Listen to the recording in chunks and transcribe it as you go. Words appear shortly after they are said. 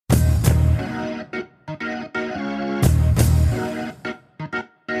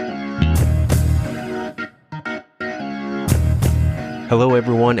Hello,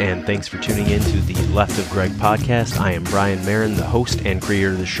 everyone, and thanks for tuning in to the Left of Greg podcast. I am Brian Marin, the host and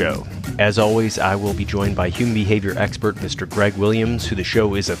creator of the show. As always, I will be joined by human behavior expert Mr. Greg Williams, who the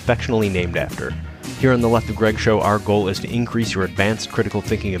show is affectionately named after. Here on the Left of Greg show, our goal is to increase your advanced critical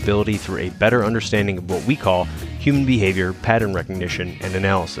thinking ability through a better understanding of what we call human behavior, pattern recognition, and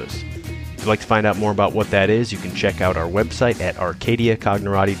analysis. If you'd like to find out more about what that is, you can check out our website at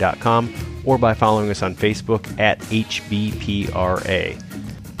arcadiacognerati.com or by following us on Facebook at HBPRA.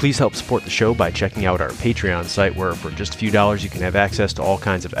 Please help support the show by checking out our Patreon site, where for just a few dollars you can have access to all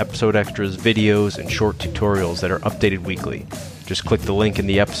kinds of episode extras, videos, and short tutorials that are updated weekly. Just click the link in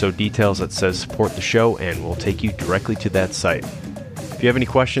the episode details that says support the show and we'll take you directly to that site. If you have any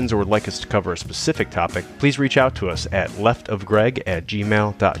questions or would like us to cover a specific topic, please reach out to us at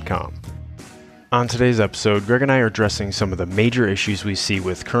leftofgreg@gmail.com. On today's episode, Greg and I are addressing some of the major issues we see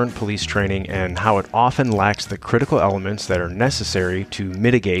with current police training and how it often lacks the critical elements that are necessary to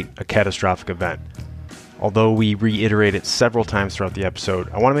mitigate a catastrophic event. Although we reiterate it several times throughout the episode,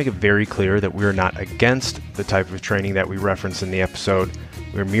 I want to make it very clear that we are not against the type of training that we reference in the episode.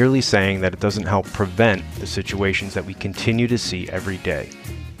 We're merely saying that it doesn't help prevent the situations that we continue to see every day.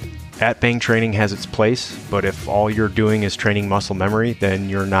 At-bang training has its place, but if all you're doing is training muscle memory, then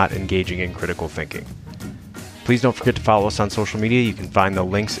you're not engaging in critical thinking. Please don't forget to follow us on social media. You can find the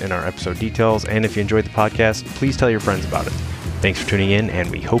links in our episode details, and if you enjoyed the podcast, please tell your friends about it. Thanks for tuning in,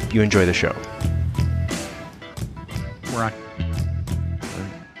 and we hope you enjoy the show. We're on.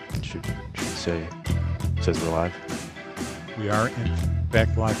 Should say, it says we're live. We are in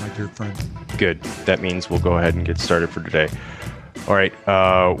fact live, my dear friend. Good. That means we'll go ahead and get started for today. All right.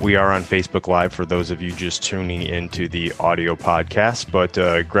 We are on Facebook Live for those of you just tuning into the audio podcast, but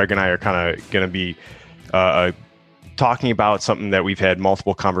Greg and I are kind of going to be talking about something that we've had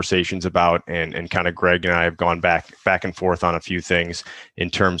multiple conversations about, and kind of Greg and I have gone back and forth on a few things in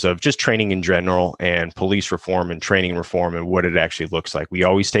terms of just training in general and police reform and training reform and what it actually looks like. We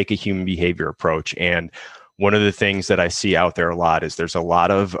always take a human behavior approach, and one of the things that I see out there a lot is there's a lot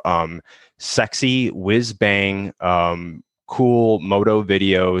of sexy whiz-bang cool moto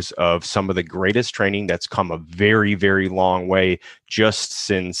videos of some of the greatest training that's come a very, very long way just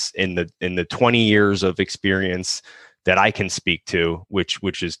since in the 20 years of experience that I can speak to,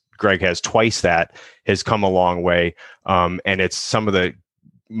 which is Greg has twice that, has come a long way. And it's some of the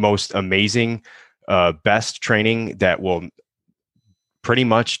most amazing, best training that will pretty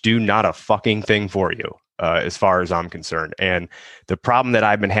much do not a fucking thing for you. As far as I'm concerned. And the problem that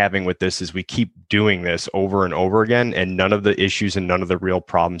I've been having with this is we keep doing this over and over again, and none of the issues and none of the real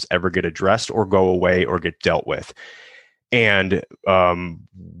problems ever get addressed or go away or get dealt with. And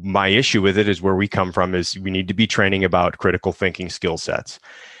my issue with it is where we come from is we need to be training about critical thinking skill sets.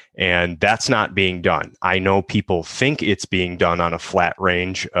 And that's not being done. I know people think it's being done on a flat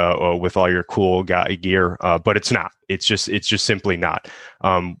range with all your cool gear, but it's not. It's just simply not.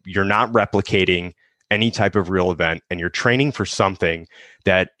 You're not replicating any type of real event, and you're training for something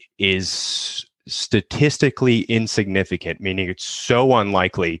that is statistically insignificant, meaning it's so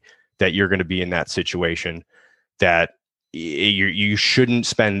unlikely that you're going to be in that situation that you shouldn't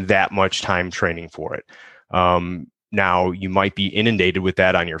spend that much time training for it. Now, you might be inundated with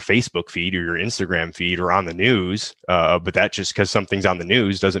that on your Facebook feed or your Instagram feed or on the news, but that just because something's on the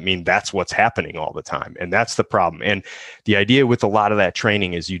news doesn't mean that's what's happening all the time. And that's the problem. And the idea with a lot of that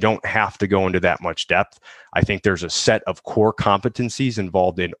training is you don't have to go into that much depth. I think there's a set of core competencies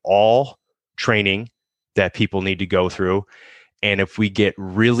involved in all training that people need to go through. And if we get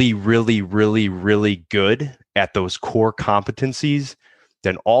really, really, really, really good at those core competencies,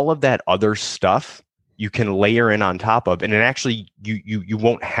 then all of that other stuff you can layer in on top of, and then actually you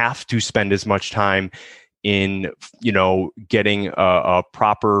won't have to spend as much time in, getting a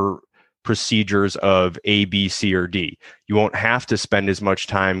proper procedures of A, B, C, or D. You won't have to spend as much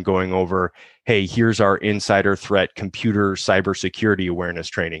time going over, hey, here's our insider threat computer cybersecurity awareness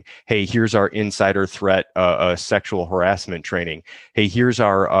training. Hey, here's our insider threat sexual harassment training. Hey, here's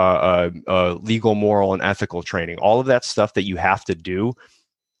our legal, moral, and ethical training. All of that stuff that you have to do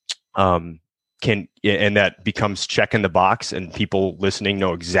and that becomes check in the box, and people listening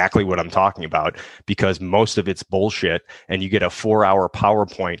know exactly what I'm talking about because most of it's bullshit, and you get a 4-hour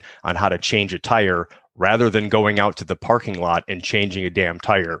PowerPoint on how to change a tire rather than going out to the parking lot and changing a damn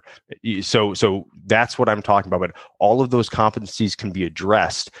tire. So that's what I'm talking about. But all of those competencies can be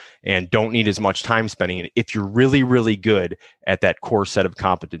addressed and don't need as much time spending if you're really, really good at that core set of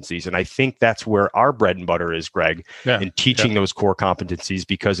competencies. And I think that's where our bread and butter is, Greg, in teaching those core competencies,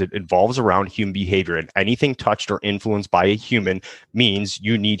 because it involves around human behavior. And anything touched or influenced by a human means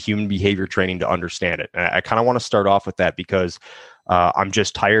you need human behavior training to understand it. And I kind of want to start off with that because I'm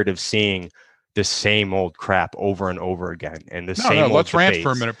just tired of seeing the same old crap over and over again, and let's rant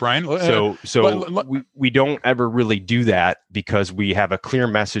for a minute, Brian. We don't ever really do that because we have a clear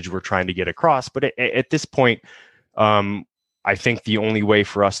message we're trying to get across. But at this point, I think the only way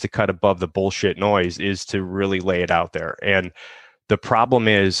for us to cut above the bullshit noise is to really lay it out there. And the problem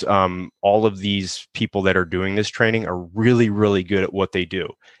is, all of these people that are doing this training are really, really good at what they do.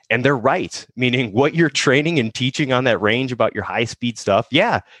 And they're right, meaning what you're training and teaching on that range about your high speed stuff.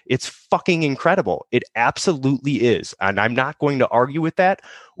 Yeah, it's fucking incredible. It absolutely is. And I'm not going to argue with that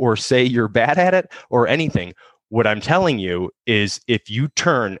or say you're bad at it or anything. What I'm telling you is if you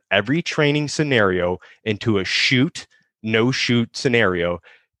turn every training scenario into a shoot, no shoot scenario,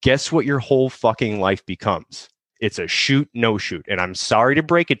 guess what your whole fucking life becomes? It's a shoot, no shoot. And I'm sorry to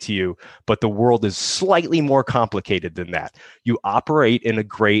break it to you, but the world is slightly more complicated than that. You operate in a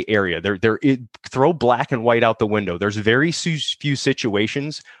gray area. Throw black and white out the window. There's very few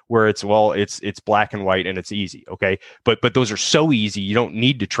situations where it's black and white and it's easy. Okay. But those are so easy. You don't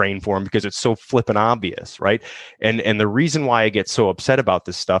need to train for them because it's so flippin' obvious. Right. And the reason why I get so upset about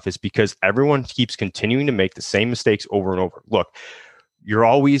this stuff is because everyone keeps continuing to make the same mistakes over and over. Look,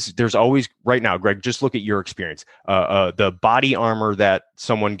 there's always right now, Greg, just look at your experience. The body armor that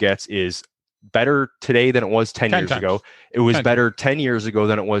someone gets is better today than it was 10 years ago. It was better 10 years ago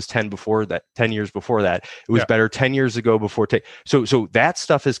than it was 10 years before that. It was better 10 years ago before. So that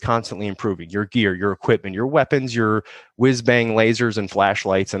stuff is constantly improving. Your gear, your equipment, your weapons, your whiz bang lasers and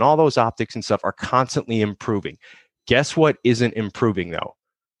flashlights and all those optics and stuff are constantly improving. Guess what isn't improving though?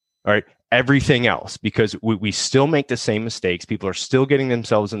 All right. Everything else, because we still make the same mistakes. People are still getting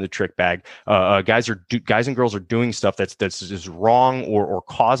themselves in the trick bag. Guys and girls are doing stuff that's just wrong or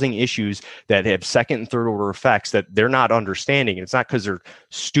causing issues that have second and third order effects that they're not understanding. And it's not because they're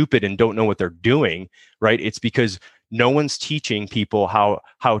stupid and don't know what they're doing, right? It's because no one's teaching people how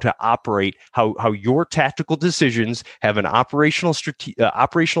to operate, how your tactical decisions have an operational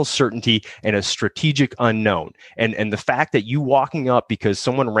certainty and a strategic unknown. And the fact that you walking up because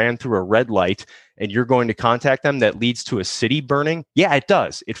someone ran through a red light and you're going to contact them that leads to a city burning. Yeah, it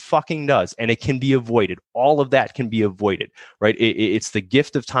does. It fucking does. And it can be avoided. All of that can be avoided, right? It's the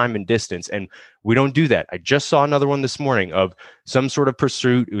gift of time and distance. And we don't do that. I just saw another one this morning of some sort of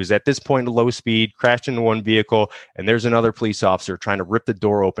pursuit. It was at this point at low speed, crashed into one vehicle, and there's another police officer trying to rip the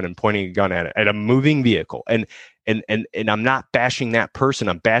door open and pointing a gun at a moving vehicle. And I'm not bashing that person.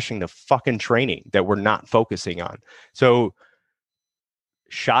 I'm bashing the fucking training that we're not focusing on. So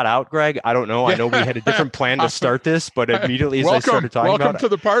shot out, Greg. I don't know. I know we had a different plan to start this, but immediately as I started talking about it, welcome to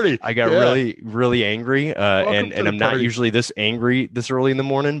the party. I got really, really angry. And I'm not usually this angry this early in the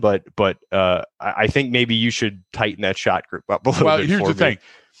morning, but I think maybe you should tighten that shot group up a little bit. Well, here's the thing.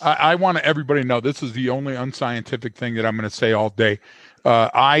 I want everybody to know this is the only unscientific thing that I'm going to say all day.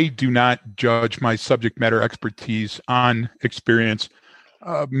 I do not judge my subject matter expertise on experience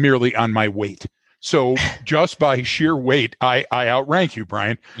merely on my weight. So just by sheer weight, I outrank you,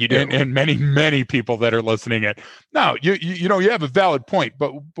 Brian. You do. And many, many people that are listening at. Now, you know, you have a valid point,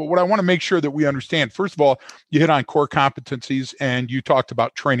 but what I want to make sure that we understand, first of all, you hit on core competencies and you talked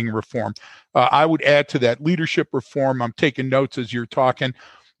about training reform. I would add to that leadership reform. I'm taking notes as you're talking.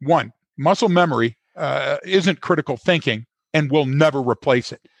 One, muscle memory isn't critical thinking and will never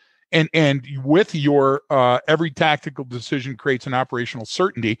replace it. And with your every tactical decision creates an operational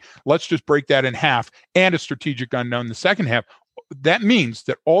certainty. Let's just break that in half and a strategic unknown. The second half, that means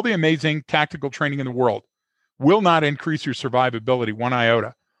that all the amazing tactical training in the world will not increase your survivability one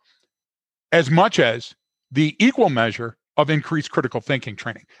iota, as much as the equal measure of increased critical thinking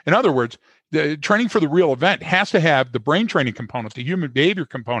training. In other words, the training for the real event has to have the brain training component, the human behavior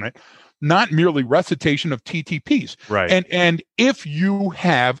component, not merely recitation of TTPs. Right. And if you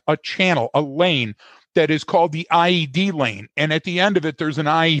have a channel, a lane that is called the IED lane, and at the end of it, there's an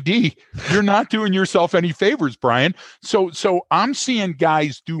IED, you're not doing yourself any favors, Brian. So I'm seeing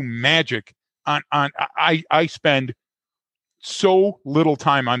guys do magic on I spend so little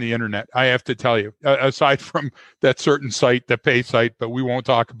time on the internet, I have to tell you, aside from that certain site, the pay site, but we won't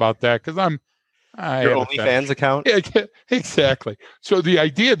talk about that because your OnlyFans account? Yeah, exactly. So the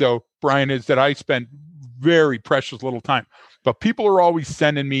idea, though, Brian, is that I spend very precious little time. But people are always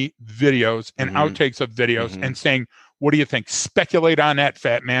sending me videos and outtakes of videos and saying, what do you think? Speculate on that,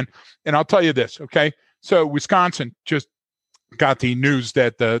 fat man. And I'll tell you this, okay? So Wisconsin just got the news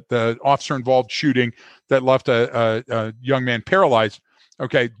that the officer-involved shooting that left a young man paralyzed.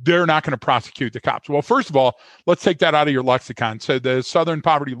 Okay, they're not going to prosecute the cops. Well, first of all, let's take that out of your lexicon. So the Southern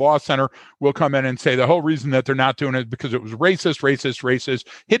Poverty Law Center will come in and say the whole reason that they're not doing it is because it was racist,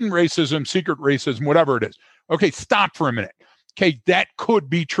 hidden racism, secret racism, whatever it is. Okay, stop for a minute. Okay, that could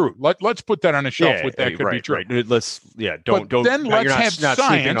be true. Let's put that on a shelf with that could be true. Right. Let's don't. Then let's you're have not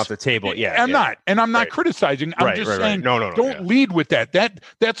science sleeping off the table. Yeah, I'm not, and I'm not criticizing. I'm just saying, no. Don't lead with that.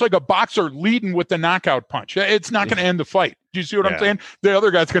 That's like a boxer leading with the knockout punch. It's not going to end the fight. Do you see what I'm saying? The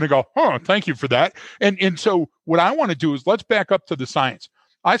other guy's going to go, "Oh, thank you for that." And so what I want to do is let's back up to the science.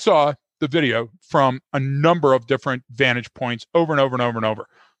 I saw the video from a number of different vantage points over and over and over and over.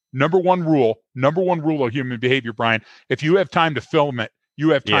 Number one rule of human behavior, Brian, if you have time to film it,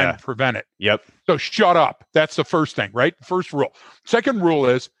 you have time to prevent it. Yep. So shut up. That's the first thing, right? First rule. Second rule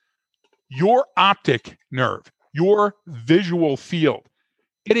is your optic nerve, your visual field.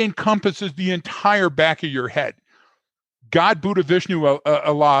 It encompasses the entire back of your head. God, Buddha, Vishnu,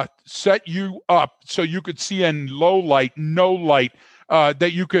 Allah set you up so you could see in low light, no light,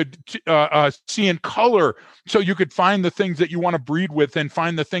 that you could see in color, so you could find the things that you want to breed with and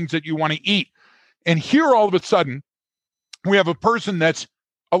find the things that you want to eat. And here, all of a sudden, we have a person that's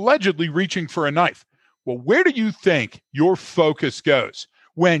allegedly reaching for a knife. Well, where do you think your focus goes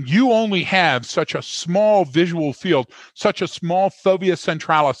when you only have such a small visual field, such a small fovea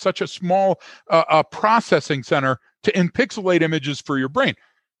centralis, such a small processing center to pixelate images for your brain?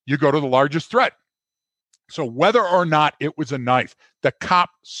 You go to the largest threat. So whether or not it was a knife, the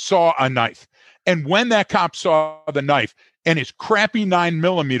cop saw a knife. And when that cop saw the knife and his crappy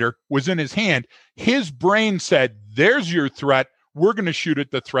 9mm was in his hand, his brain said, there's your threat. We're going to shoot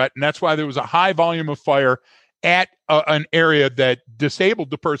at the threat. And that's why there was a high volume of fire at an area that disabled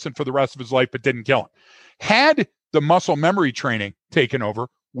the person for the rest of his life, but didn't kill him. Had the muscle memory training taken over,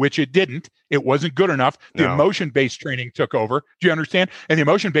 which it didn't, it wasn't good enough. The emotion-based training took over. Do you understand? And the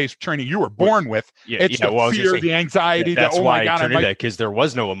emotion-based training you were born with. It's the fear, the anxiety. That's why I turned into that, because there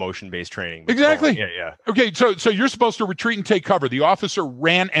was no emotion-based training. Exactly. Yeah. Okay, so you're supposed to retreat and take cover. The officer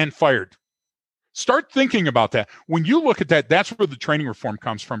ran and fired. Start thinking about that. When you look at that, that's where the training reform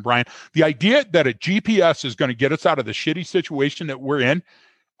comes from, Brian. The idea that a GPS is going to get us out of the shitty situation that we're in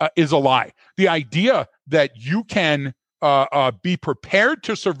is a lie. The idea that you can be prepared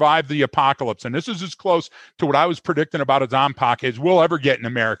to survive the apocalypse, and this is as close to what I was predicting about a Zombie as we'll ever get in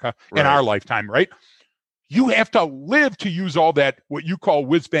America in our lifetime, right? You have to live to use all that, what you call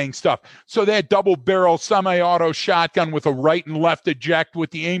whiz-bang stuff. So that double-barrel semi-auto shotgun with a right and left eject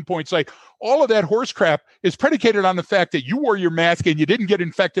with the aim point sight, all of that horse crap is predicated on the fact that you wore your mask and you didn't get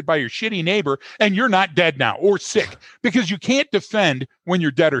infected by your shitty neighbor and you're not dead now or sick, because you can't defend when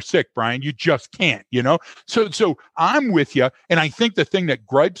you're dead or sick, Brian. You just can't, you know? So I'm with you. And I think the thing that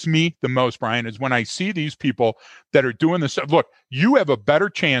gripes me the most, Brian, is when I see these people that are doing this. Look, you have a better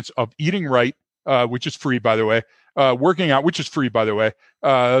chance of eating right, which is free, by the way, working out, which is free, by the way,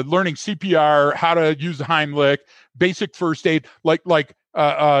 learning CPR, how to use the Heimlich, basic first aid,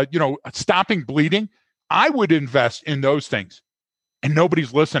 stopping bleeding. I would invest in those things. And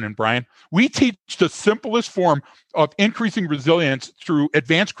nobody's listening, Brian. We teach the simplest form of increasing resilience through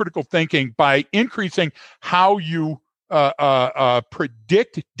advanced critical thinking by increasing how you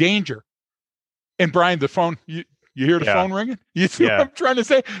predict danger. And Brian, the phone, you hear the phone ringing? You see what I'm trying to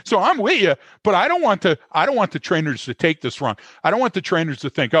say? So I'm with you, but I don't want the trainers to take this wrong. I don't want the trainers to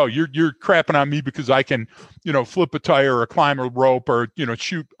think, oh, you're crapping on me because I can, flip a tire or climb a rope or,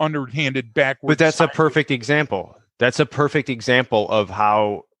 shoot underhanded backwards. But that's a perfect example. That's a perfect example of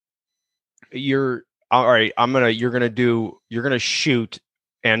how you're all right. You're going to shoot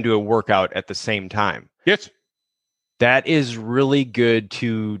and do a workout at the same time. Yes. That is really good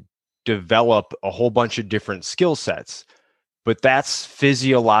to develop a whole bunch of different skill sets, but that's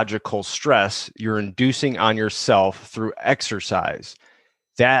physiological stress you're inducing on yourself through exercise.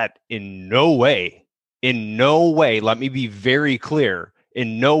 That in no way, let me be very clear,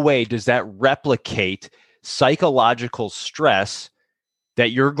 in no way does that replicate psychological stress that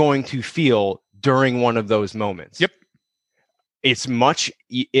you're going to feel during one of those moments. Yep. It's much,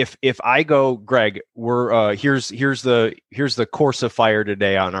 if I go, Greg, we're here's the course of fire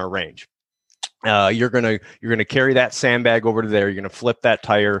today on our range. You're gonna carry that sandbag over to there. You're gonna flip that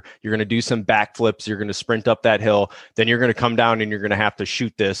tire. You're gonna do some backflips. You're gonna sprint up that hill. Then you're gonna come down and you're gonna have to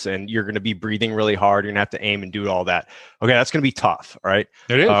shoot this. And you're gonna be breathing really hard. You're gonna have to aim and do all that. Okay, that's gonna be tough. All right.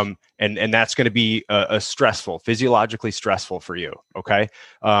 It is. And that's gonna be stressful, physiologically stressful for you. Okay.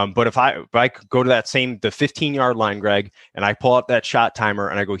 But if I go to the 15-yard line, Greg, and I pull up that shot timer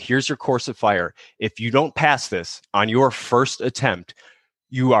and I go, here's your course of fire. If you don't pass this on your first attempt,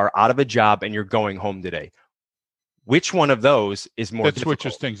 you are out of a job and you're going home today. Which one of those is more difficult? That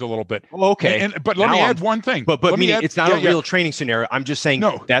switches things a little bit. Well, okay. But let me add one thing. But meaning it's not a real training scenario. I'm just saying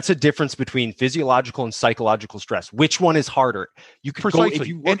that's a difference between physiological and psychological stress. Which one is harder? You could Precisely. go if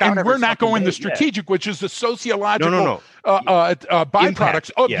you and we're not going the strategic, which is the sociological byproducts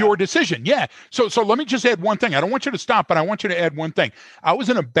of your decision. Yeah. So let me just add one thing. I don't want you to stop, but I want you to add one thing. I was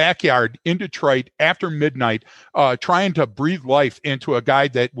in a backyard in Detroit after midnight, trying to breathe life into a guy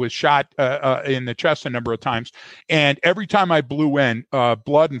that was shot in the chest a number of times. And every time I blew in,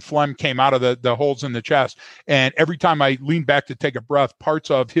 blood and phlegm came out of the holes in the chest. And every time I leaned back to take a breath, parts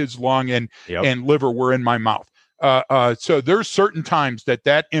of his lung and liver were in my mouth. So there's certain times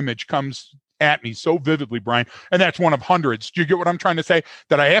that image comes at me so vividly, Brian, and that's one of hundreds. Do you get what I'm trying to say?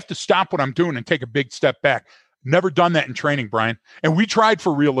 That I have to stop what I'm doing and take a big step back. Never done that in training, Brian. And we tried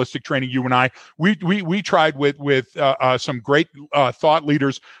for realistic training, you and I. We tried with some great thought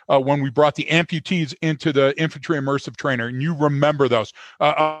leaders when we brought the amputees into the infantry immersive trainer. And you remember those.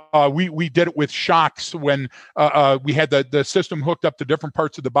 We did it with shocks when we had the system hooked up to different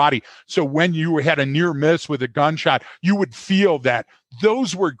parts of the body. So when you had a near miss with a gunshot, you would feel that.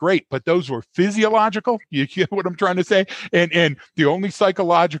 Those were great, but those were physiological. You get what I'm trying to say? And the only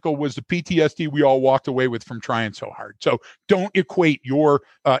psychological was the PTSD we all walked away with from trying so hard. So don't equate your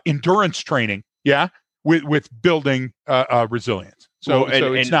endurance training, with building resilience. So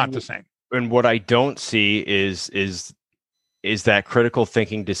it's not the same. And what I don't see is that critical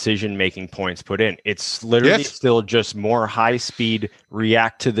thinking, decision making points put in. It's literally still just more high speed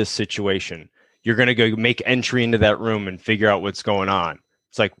react to this situation. You're going to go make entry into that room and figure out what's going on.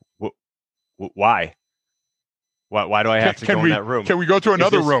 It's like, why? Why do I have to go in that room? Can we go to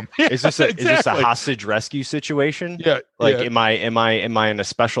another room? Is this a hostage rescue situation? Yeah. Am I in a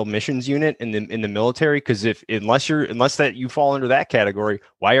special missions unit in the military? Because unless you fall under that category,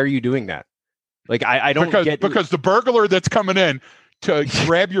 why are you doing that? Like I don't get because the burglar that's coming in to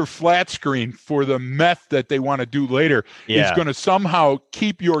grab your flat screen for the meth that they want to do later is going to somehow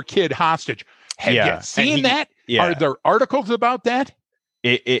keep your kid hostage. Have you seen that? Yeah. Are there articles about that?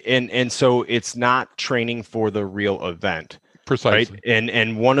 And so it's not training for the real event. Precisely. Right?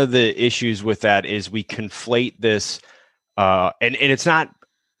 And one of the issues with that is we conflate this and it's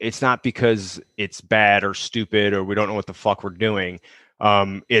not because it's bad or stupid or we don't know what the fuck we're doing.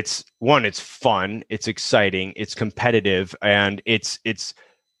 It's fun, it's exciting, it's competitive, and it's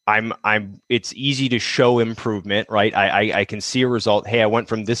easy to show improvement, right? I can see a result. Hey, I went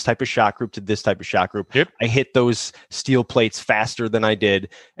from this type of shot group to this type of shot group. Yep. I hit those steel plates faster than I did.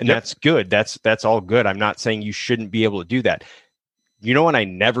 And that's good. That's all good. I'm not saying you shouldn't be able to do that. You know what I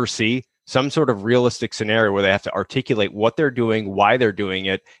never see? Some sort of realistic scenario where they have to articulate what they're doing, why they're doing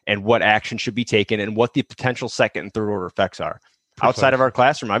it, and what action should be taken, and what the potential second and third order effects are. Precisely. Outside of our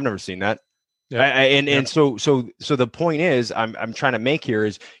classroom, I've never seen that. Yeah. And so the point is I'm trying to make here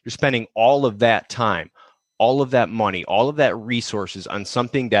is you're spending all of that time, all of that money, all of that resources on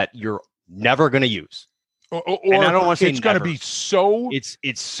something that you're never going to use. Or and I don't want to say it's going to be so it's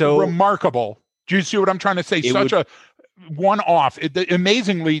so remarkable. Do you see what I'm trying to say? A one-off.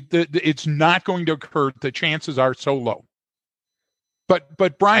 Amazingly, it's not going to occur. The chances are so low.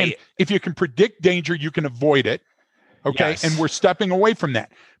 But Brian, if you can predict danger, you can avoid it. Okay, yes. And we're stepping away from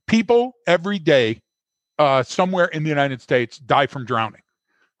that. People every day somewhere in the United States die from drowning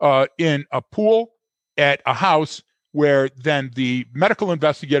in a pool, at a house, where then the medical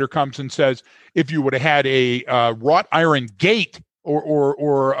investigator comes and says, if you would have had a wrought iron gate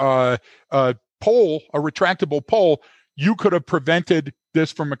or a pole, a retractable pole, you could have prevented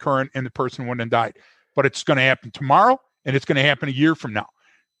this from occurring and the person wouldn't have died. But it's going to happen tomorrow and it's going to happen a year from now.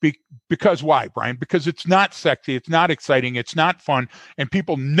 Because why, Brian? Because it's not sexy, it's not exciting, it's not fun, and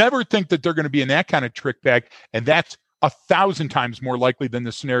people never think that they're going to be in that kind of trick bag, and that's 1,000 times more likely than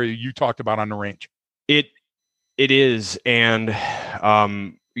the scenario you talked about on the range. It is, and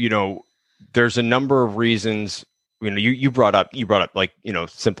there's a number of reasons. You brought up like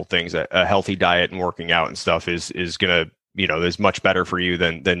simple things. A healthy diet and working out and stuff is gonna is much better for you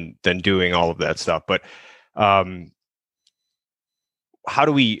than doing all of that stuff, but how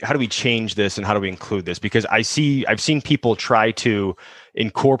do we change this and how do we include this? Because I've seen people try to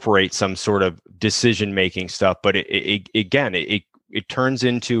incorporate some sort of decision-making stuff, but it turns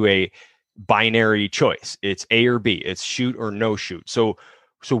into a binary choice. It's A or B. It's shoot or no shoot. So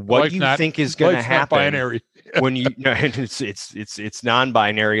what do you think is going to happen binary. when it's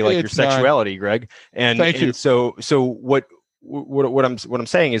non-binary, like your sexuality, Greg? And thank you. So what I'm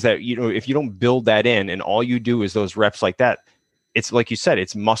saying is that if you don't build that in and all you do is those reps like that, it's like you said,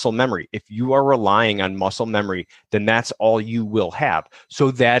 it's muscle memory. If you are relying on muscle memory, then that's all you will have. So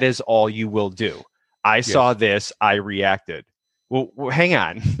that is all you will do. I saw this, I reacted. Well, hang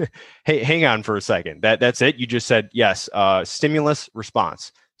on. Hey, hang on for a second. That's it. You just said yes. Stimulus,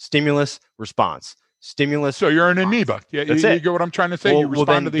 response. Stimulus, response. Stimulus. So you're an amoeba. Yeah, That's you it. get what I'm trying to say. You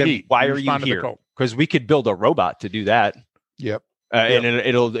respond to the heat. Why are you here? Because we could build a robot to do that. Yep. And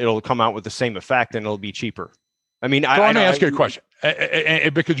it'll come out with the same effect, and it'll be cheaper. I mean, so let me ask you a question,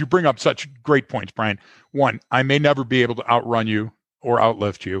 because you bring up such great points, Brian. One, I may never be able to outrun you or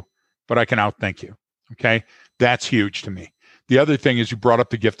outlift you, but I can outthink you. Okay, that's huge to me. The other thing is you brought up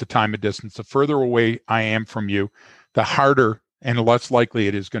the gift of time and distance. The further away I am from you, the harder and less likely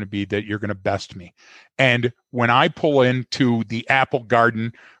it is going to be that you're going to best me. And when I pull into the Apple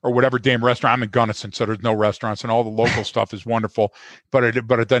Garden or whatever damn restaurant, I'm in Gunnison, so there's no restaurants, and all the local stuff is wonderful, but it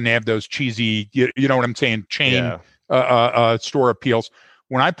doesn't have those cheesy, you know what I'm saying, chain store appeals.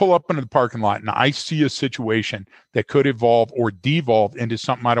 When I pull up into the parking lot and I see a situation that could evolve or devolve into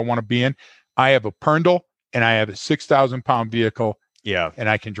something I don't want to be in, I have a Perndle and I have a 6,000-pound vehicle, and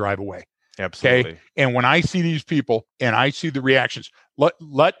I can drive away. Absolutely. Okay. And when I see these people and I see the reactions,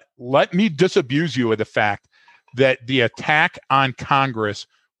 let me disabuse you of the fact that the attack on Congress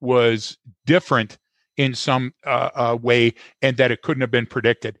was different in some way, and that it couldn't have been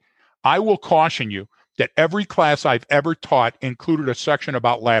predicted. I will caution you that every class I've ever taught included a section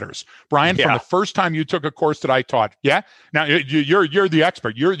about ladders. Brian, from the first time you took a course that I taught, now you're the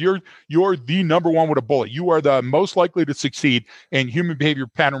expert. You're the number one with a bullet. You are the most likely to succeed in human behavior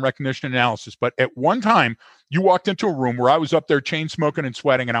pattern recognition analysis. But at one time, you walked into a room where I was up there chain smoking and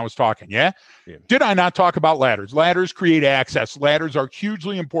sweating, and I was talking. Yeah. Did I not talk about ladders? Ladders create access. Ladders are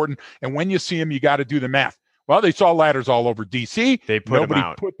hugely important, and when you see them, you got to do the math. Well, they saw ladders all over DC. They put them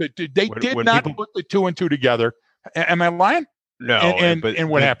out. They did not put the two and two together. Am I lying? No. And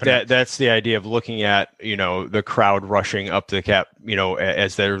what happened? That's the idea of looking at, the crowd rushing up the cap,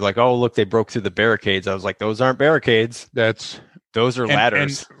 as they're like, oh, look, they broke through the barricades. I was like, those aren't barricades. Those are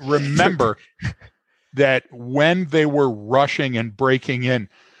ladders. And remember that when they were rushing and breaking in,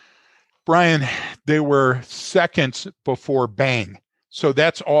 Brian, they were seconds before bang. So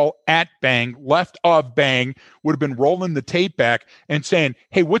that's all at bang. Left of bang would have been rolling the tape back and saying,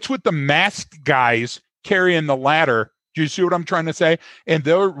 hey, what's with the masked guys carrying the ladder? Do you see what I'm trying to say? And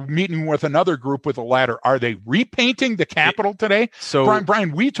they're meeting with another group with a ladder. Are they repainting the Capitol today? So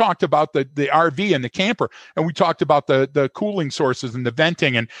Brian, we talked about the RV and the camper, and we talked about the cooling sources and the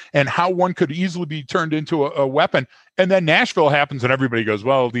venting and how one could easily be turned into a weapon. And then Nashville happens and everybody goes,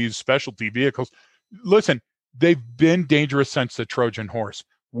 well, these specialty vehicles. Listen, they've been dangerous since the Trojan horse.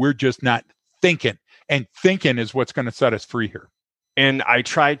 We're just not thinking, and thinking is what's going to set us free here. And I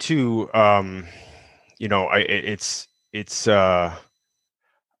try to, I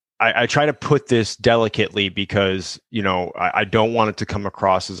try to put this delicately because, I don't want it to come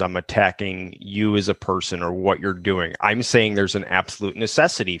across as I'm attacking you as a person or what you're doing. I'm saying there's an absolute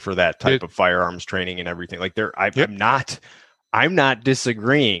necessity for that type of firearms training and everything. Like I'm not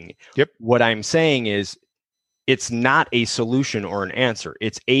disagreeing. What I'm saying is, it's not a solution or an answer.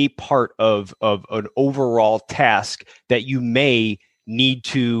 It's a part of an overall task that you may need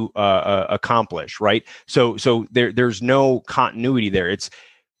to accomplish, right? So there's no continuity there. It's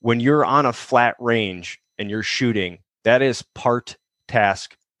when you're on a flat range and you're shooting, that is part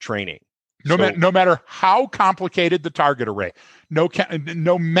task training. No matter how complicated the target array, no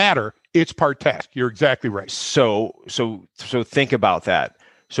matter, it's part task. You're exactly right. So think about that.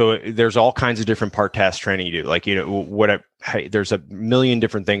 So there's all kinds of different part task training you do. Like, there's a million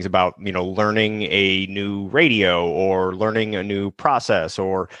different things about, learning a new radio or learning a new process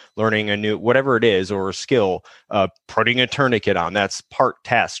or learning a new, whatever it is, or a skill, putting a tourniquet on. That's part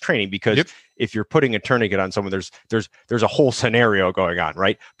task training because if you're putting a tourniquet on someone, there's a whole scenario going on,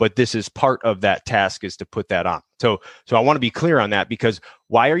 right? But this is part of that task is to put that on. So I want to be clear on that, because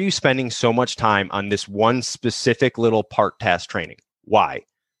why are you spending so much time on this one specific little part task training? Why?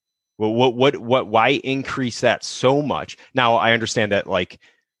 Well, why increase that so much? Now, I understand that, like,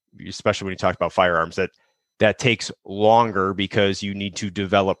 especially when you talk about firearms, that takes longer because you need to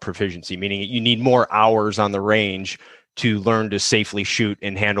develop proficiency, meaning you need more hours on the range to learn to safely shoot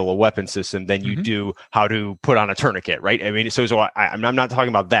and handle a weapon system than you do how to put on a tourniquet, right? I mean, so I'm not talking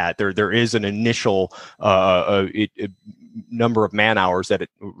about that. There is an initial number of man hours that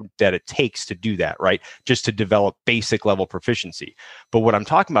it takes to do that, right? Just to develop basic level proficiency. But what I'm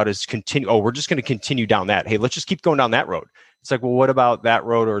talking about is we're just going to continue down that. Hey, let's just keep going down that road. It's like, well, what about that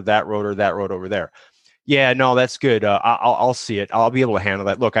road or that road or that road over there? Yeah, no, that's good. I'll see it. I'll be able to handle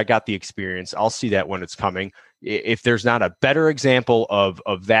that. Look, I got the experience. I'll see that when it's coming. If there's not a better example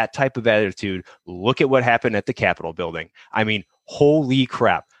of that type of attitude, look at what happened at the Capitol building. I mean, holy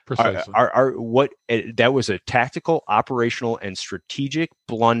crap. Precisely. That was a tactical, operational, and strategic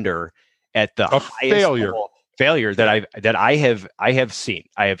blunder at the highest failure that I have seen.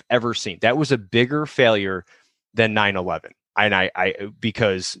 I have ever seen. That was a bigger failure than 9/11, and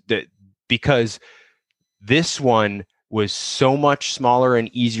because this one was so much smaller and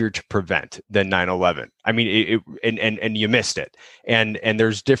easier to prevent than 9/11. I mean, and you missed it. And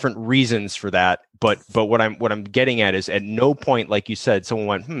there's different reasons for that. But what I'm getting at is, at no point, like you said,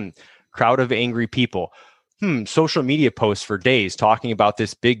 someone went, crowd of angry people. Social media posts for days talking about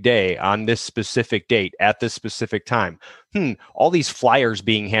this big day on this specific date at this specific time. All these flyers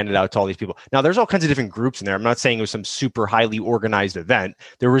being handed out to all these people. Now, there's all kinds of different groups in there. I'm not saying it was some super highly organized event.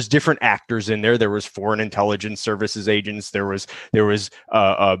 There was different actors in there. There was foreign intelligence services agents. There was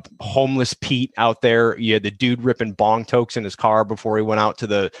homeless Pete out there. You had the dude ripping bong tokes in his car before he went out to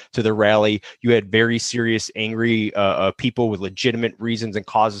the rally. You had very serious, angry people with legitimate reasons and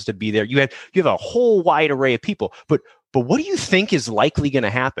causes to be there. You have a whole wide array of people, but what do you think is likely going to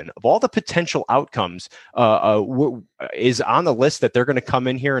happen? Of all the potential outcomes, is on the list that they're going to come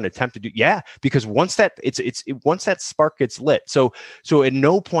in here and attempt to do? Yeah, because once that spark gets lit. So at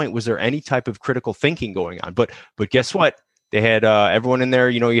no point was there any type of critical thinking going on. But guess what? They had everyone in there.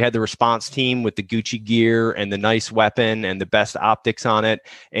 You had the response team with the Gucci gear and the nice weapon and the best optics on it.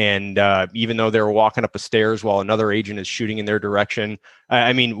 And even though they were walking up the stairs while another agent is shooting in their direction,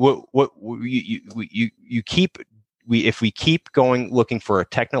 I mean, if we keep going looking for a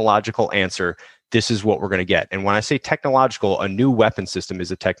technological answer, this is what we're going to get. And when I say technological, a new weapon system is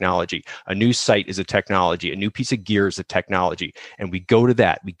a technology. A new sight is a technology. A new piece of gear is a technology. And we go to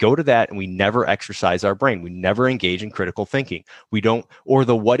that. And we never exercise our brain. We never engage in critical thinking. Or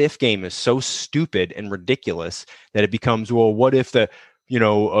the what if game is so stupid and ridiculous that it becomes, well, what if a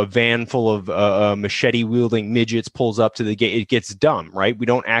van full of machete-wielding midgets pulls up to the gate? It gets dumb, right? We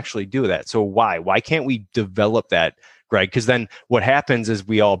don't actually do that. So why? Why can't we develop that, Greg? Because then what happens is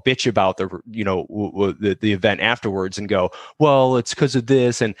we all bitch about the event afterwards and go, well, it's because of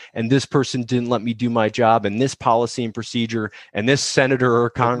this, and this person didn't let me do my job, and this policy and procedure, and this senator or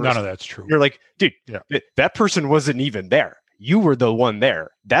Congress. None of that's true. You're like, dude, that person wasn't even there. You were the one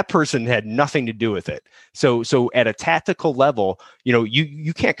there. That person had nothing to do with it. So at a tactical level,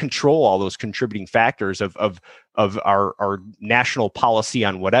 you can't control all those contributing factors of our national policy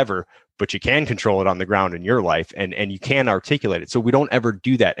on whatever, but you can control it on the ground in your life, and you can articulate it. So we don't ever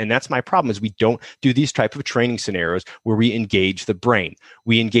do that. And that's my problem, is we don't do these type of training scenarios where we engage the brain.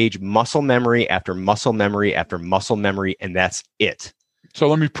 We engage muscle memory after muscle memory after muscle memory, and that's it. So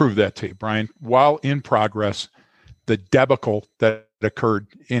let me prove that to you, Brian. While in progress, the debacle that occurred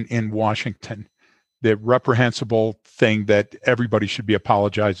in Washington, the reprehensible thing that everybody should be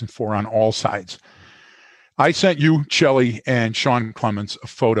apologizing for on all sides. I sent you, Shelley, and Sean Clemens a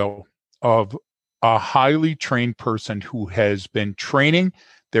photo of a highly trained person who has been training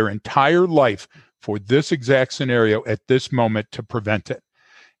their entire life for this exact scenario at this moment to prevent it.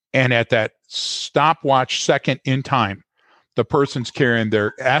 And at that stopwatch second in time, the person's carrying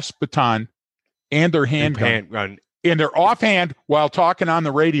their ASP baton and their handgun. And they're offhand while talking on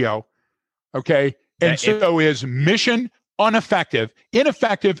the radio, okay? And so is mission ineffective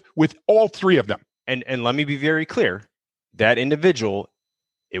with all three of them. And let me be very clear. That individual,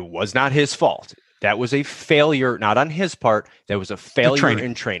 it was not his fault. That was a failure, not on his part. That was a failure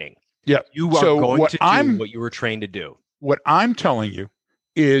in training. Yeah. You are going to do what you were trained to do. What I'm telling you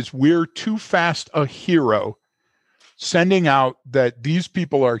is we're too fast a hero, sending out that these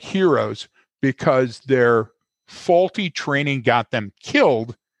people are heroes because they're faulty training got them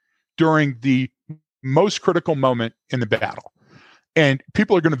killed during the most critical moment in the battle. And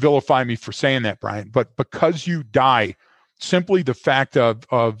people are going to vilify me for saying that, Brian, but because you die, simply the fact of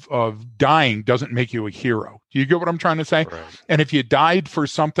dying doesn't make you a hero. Do you get what I'm trying to say? Right. And if you died for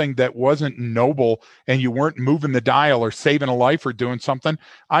something that wasn't noble and you weren't moving the dial or saving a life or doing something,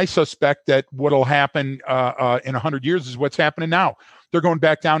 I suspect that what'll happen in 100 years is what's happening now. They're going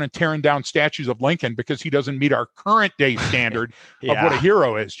back down and tearing down statues of Lincoln because he doesn't meet our current day standard of what a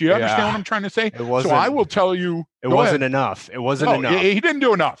hero is. Do you understand what I'm trying to say? So I will tell you. It wasn't enough. It wasn't enough. He didn't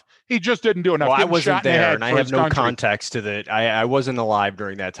do enough. He just didn't do enough. Well, I wasn't there, and I have no context to that. I wasn't alive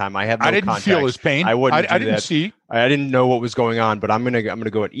during that time. I have no context. I didn't feel his pain. I didn't see. I didn't know what was going on, but I'm gonna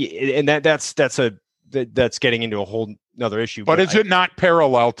go and that's getting into a whole another issue. But is it not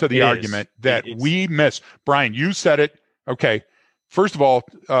parallel to the argument that we miss? Brian, you said it. Okay. First of all,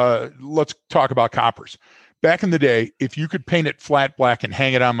 let's talk about coppers. Back in the day, if you could paint it flat black and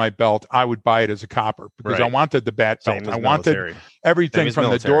hang it on my belt, I would buy it as a copper because I wanted the bat belt. I wanted everything from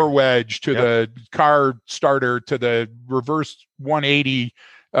the door wedge to the car starter to the reverse 180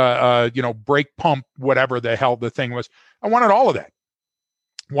 brake pump, whatever the hell the thing was. I wanted all of that.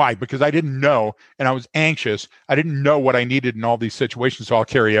 Why? Because I didn't know, and I was anxious. I didn't know what I needed in all these situations, so I'll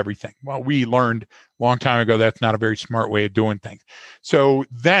carry everything. Well, we learned a long time ago that's not a very smart way of doing things. So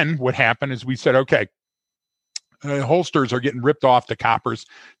then what happened is we said, okay, holsters are getting ripped off to coppers.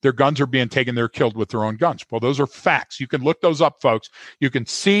 Their guns are being taken. They're killed with their own guns. Well, those are facts. You can look those up, folks. You can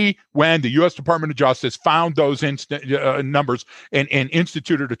see when the U.S. Department of Justice found those numbers and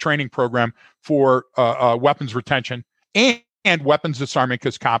instituted a training program for weapons retention and weapons disarming,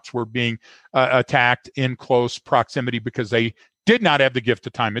 because cops were being attacked in close proximity because they did not have the gift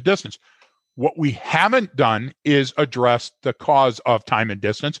of time and distance. What we haven't done is address the cause of time and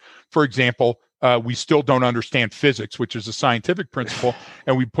distance. For example, we still don't understand physics, which is a scientific principle,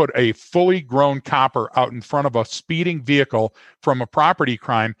 and we put a fully grown copper out in front of a speeding vehicle from a property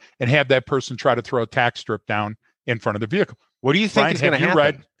crime and have that person try to throw a tack strip down in front of the vehicle. What do you think is going to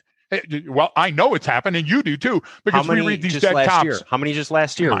happen? Well, I know it's happened, and you do too, because we read these dead cops. Year? How many just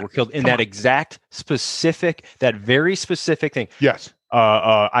last year were killed in that exact specific, that very specific thing? Yes.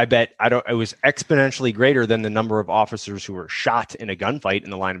 I bet it was exponentially greater than the number of officers who were shot in a gunfight in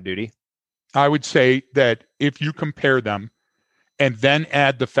the line of duty. I would say that if you compare them and then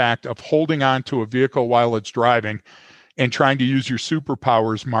add the fact of holding on to a vehicle while it's driving and trying to use your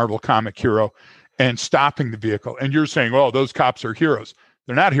superpowers, Marvel comic hero, and stopping the vehicle, and you're saying, oh, those cops are heroes.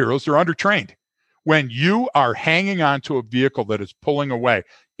 They're not heroes. They're undertrained. When you are hanging on to a vehicle that is pulling away,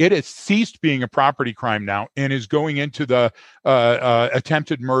 it has ceased being a property crime now and is going into the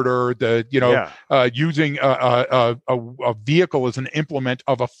attempted murder, using a vehicle as an implement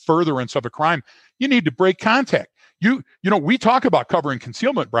of a furtherance of a crime. You need to break contact. We talk about cover and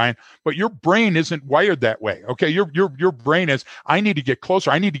concealment, Brian, but your brain isn't wired that way. Okay. Your brain is, I need to get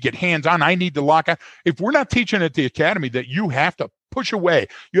closer. I need to get hands on. I need to lock on. If we're not teaching at the academy that you have to push away,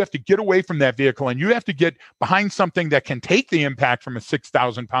 you have to get away from that vehicle, and you have to get behind something that can take the impact from a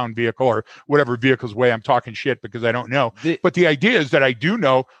 6,000 pound vehicle or whatever vehicle's weigh. I'm talking shit because I don't know. But the idea is that I do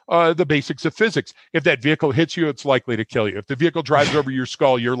know the basics of physics. If that vehicle hits you, it's likely to kill you. If the vehicle drives over your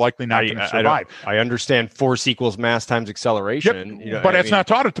skull, you're likely not going to survive. I understand force equals mass times acceleration. Yep. But that's not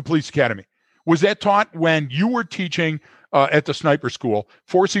taught at the police academy. Was that taught when you were teaching at the sniper school?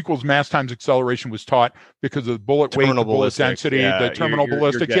 Force equals mass times acceleration was taught because of the bullet weight, the bullet density, the terminal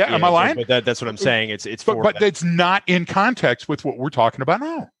ballistics. Am I lying? But that's what I'm saying. It's but it's not in context with what we're talking about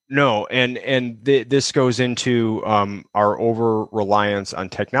now. No, and this goes into our over reliance on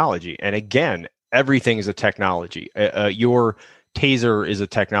technology. And again, everything is a technology. Your taser is a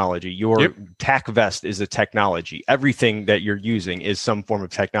technology. Your tac vest is a technology. Everything that you're using is some form of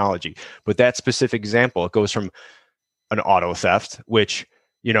technology. But that specific example, it goes from an auto theft, which,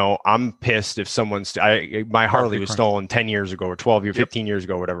 I'm pissed if my Harley was stolen 10 years ago or 12 years, 15 years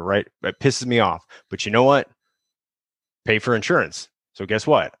ago, whatever, right? It pisses me off. But you know what? Pay for insurance. So guess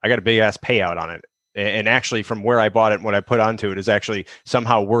what? I got a big ass payout on it. And actually, from where I bought it and what I put onto it is actually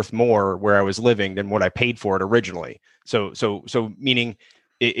somehow worth more where I was living than what I paid for it originally. So meaning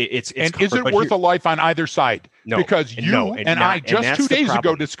it's and is it worth a life on either side? No, because I just 2 days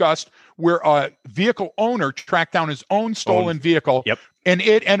ago discussed where a vehicle owner tracked down his own stolen vehicle, and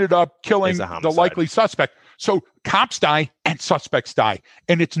it ended up killing the likely suspect. So cops die and suspects die,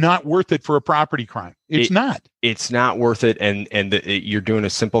 and it's not worth it for a property crime. It's not. It's not worth it, and you're doing a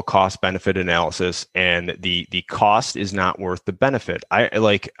simple cost benefit analysis, and the cost is not worth the benefit.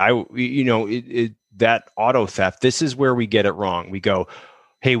 That auto theft. This is where we get it wrong. We go,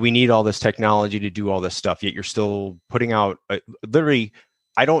 hey, we need all this technology to do all this stuff, yet you're still putting out literally.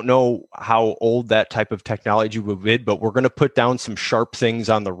 I don't know how old that type of technology would be, but we're going to put down some sharp things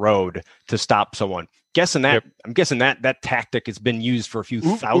on the road to stop someone. I'm guessing that tactic has been used for a few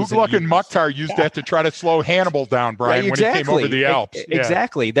thousand years. and Mukhtar used that to try to slow Hannibal down, Brian, when he came over the Alps.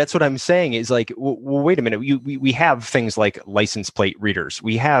 Exactly. That's what I'm saying is like, well, wait a minute. We have things like license plate readers.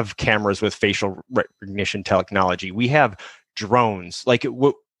 We have cameras with facial recognition technology. We have drones. Like,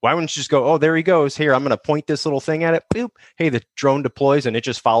 why wouldn't you just go, oh, there he goes. Here, I'm going to point this little thing at it. Boop. Hey, the drone deploys and it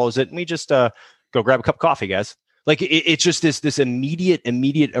just follows it. And we just go grab a cup of coffee, guys. Like it's just this immediate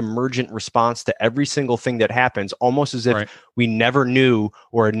emergent response to every single thing that happens, almost as if we never knew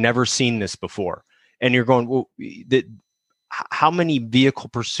or had never seen this before. And you're going, well, how many vehicle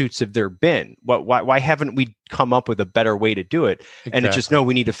pursuits have there been? Why haven't we come up with a better way to do it. Exactly. And it's just, no,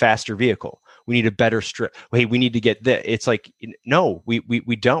 we need a faster vehicle. We need a better strip. Hey, we need to get this. It's like, no, we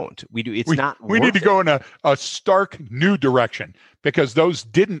don't. We do. We need to go in a stark new direction, because those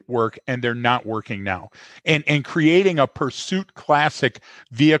didn't work and they're not working now. And creating a Pursuit Classic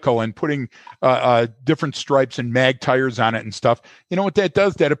vehicle and putting different stripes and mag tires on it and stuff, you know what that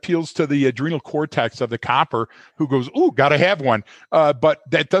does? That appeals to the adrenal cortex of the copper, who goes, "Ooh, got to have one." But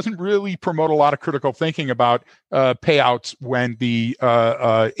that doesn't really promote a lot of critical thinking about payouts when the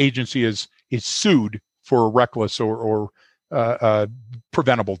agency is sued for reckless or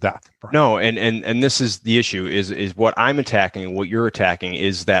preventable death. No, and this is the issue, is what I'm attacking, what you're attacking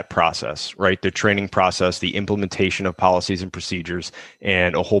is that process, right? The training process, the implementation of policies and procedures,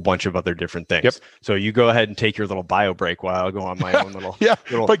 and a whole bunch of other different things. Yep. So you go ahead and take your little bio break while I'll go on my own little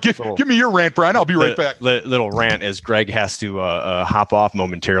give me your rant, Brian. I'll be right back. Little rant, as Greg has to hop off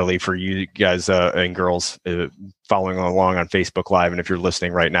momentarily for you guys and girls following along on Facebook Live. And if you're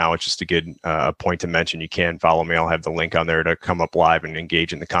listening right now, it's just a good point to mention. You can follow me. I'll have the link on there to come up live and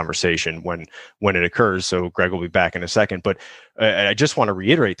engage in the conversation when it occurs. So Greg will be back in a second. But I just want to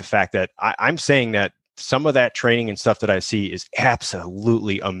reiterate the fact that I'm saying that some of that training and stuff that I see is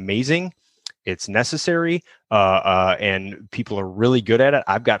absolutely amazing. It's necessary, and people are really good at it.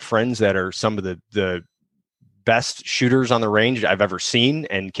 I've got friends that are some of the best shooters on the range I've ever seen,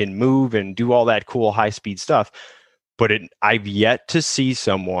 and can move and do all that cool high-speed stuff. But I've yet to see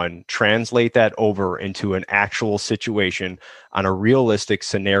someone translate that over into an actual situation on a realistic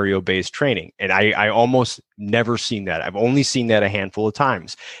scenario-based training. And I almost never seen that. I've only seen that a handful of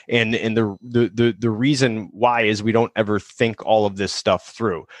times. And the reason why is we don't ever think all of this stuff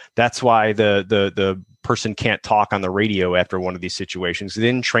through. That's why the person can't talk on the radio after one of these situations. They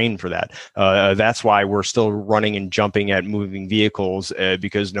didn't train for that. That's why we're still running and jumping at moving vehicles,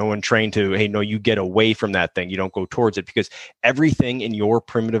 because no one trained to, hey, no, you get away from that thing. You don't go towards it, because everything in your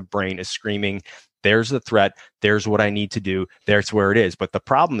primitive brain is screaming, there's the threat. There's what I need to do. There's where it is. But the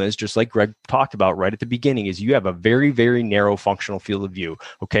problem is, just like Greg talked about right at the beginning, is you have a very, very narrow functional field of view.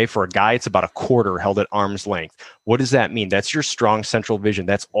 Okay. For a guy, it's about a quarter held at arm's length. What does that mean? That's your strong central vision.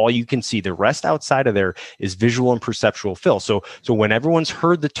 That's all you can see. The rest outside of there is visual and perceptual fill. So when everyone's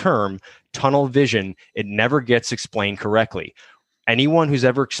heard the term tunnel vision, it never gets explained correctly. Anyone who's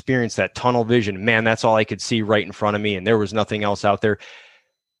ever experienced that tunnel vision, man, that's all I could see right in front of me, and there was nothing else out there.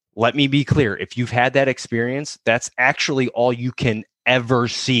 Let me be clear. If you've had that experience, that's actually all you can ever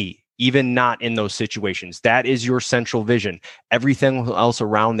see, even not in those situations. That is your central vision. Everything else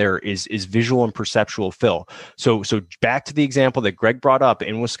around there is visual and perceptual fill. So back to the example that Greg brought up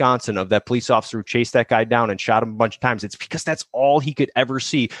in Wisconsin of that police officer who chased that guy down and shot him a bunch of times. It's because that's all he could ever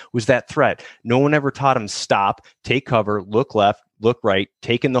see was that threat. No one ever taught him stop, take cover, look left, look right,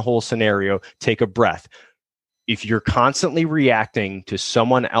 take in the whole scenario, take a breath. If you're constantly reacting to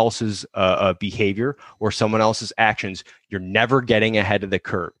someone else's behavior or someone else's actions, you're never getting ahead of the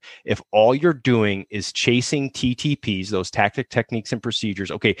curve. If all you're doing is chasing TTPs, those tactic, techniques, and procedures,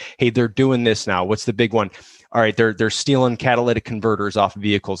 okay, hey, they're doing this now. What's the big one? All right, they're stealing catalytic converters off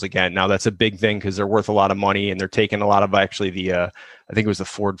vehicles again. Now that's a big thing because they're worth a lot of money, and they're taking a lot of actually I think it was the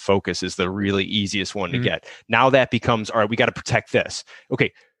Ford Focus is the really easiest one to get. Now that becomes, all right, we got to protect this.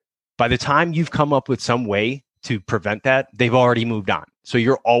 Okay, by the time you've come up with some way to prevent that, they've already moved on. So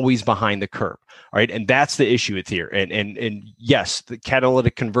you're always behind the curve. All right. And that's the issue with here. And yes, the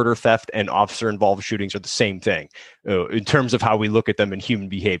catalytic converter theft and officer involved shootings are the same thing in terms of how we look at them in human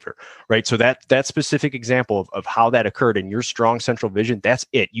behavior. Right. So that specific example of how that occurred in your strong central vision, that's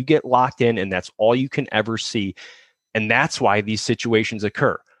it. You get locked in and that's all you can ever see. And that's why these situations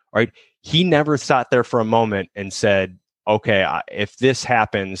occur. All right. He never sat there for a moment and said, okay, if this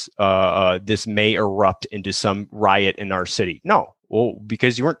happens, this may erupt into some riot in our city. No, well,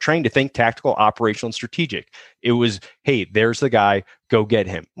 because you weren't trained to think tactical, operational, and strategic. It was, hey, there's the guy, go get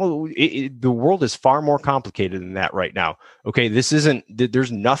him. Well, the world is far more complicated than that right now. Okay,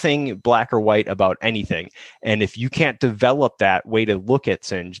 there's nothing black or white about anything. And if you can't develop that way to look at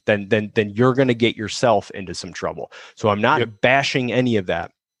things, then you're going to get yourself into some trouble. So I'm not bashing any of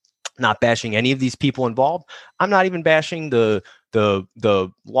that. Not bashing any of these people involved. I'm not even bashing the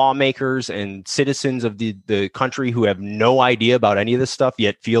lawmakers and citizens of the country who have no idea about any of this stuff,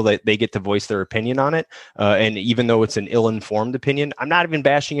 yet feel that they get to voice their opinion on it. And even though it's an ill-informed opinion, I'm not even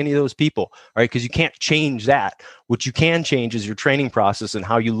bashing any of those people, right? Because you can't change that. What you can change is your training process and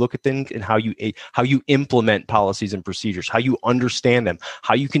how you look at things and how you implement policies and procedures, how you understand them,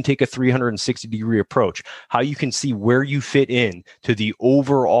 how you can take a 360-degree approach, how you can see where you fit in to the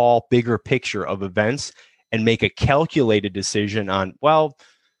overall bigger picture of events and make a calculated decision on, well,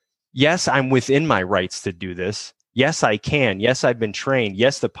 yes, I'm within my rights to do this. Yes, I can. Yes, I've been trained.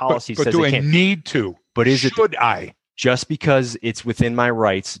 Yes, the policy but says do I I can't. need to? But should I? Just because it's within my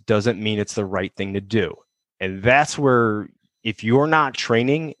rights doesn't mean it's the right thing to do. And that's where, if you're not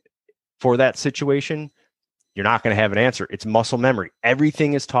training for that situation, you're not going to have an answer. It's muscle memory.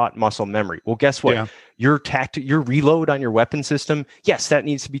 Everything is taught muscle memory. Well, guess what? Yeah. Your reload on your weapon system, yes, that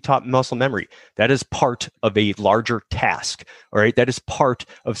needs to be taught muscle memory. That is part of a larger task. All right. That is part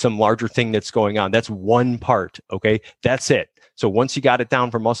of some larger thing that's going on. That's one part. Okay. That's it. So once you got it down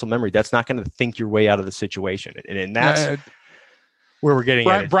for muscle memory, that's not going to think your way out of the situation. And that's where we're getting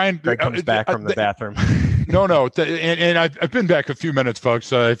at. Brian Greg comes back from the bathroom. No, and I've been back a few minutes,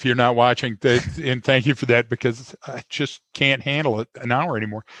 folks. If you're not watching, and thank you for that, because I just can't handle it an hour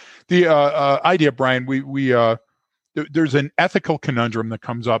anymore. The idea, Brian, there's an ethical conundrum that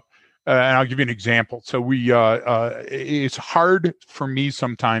comes up, and I'll give you an example. So it's hard for me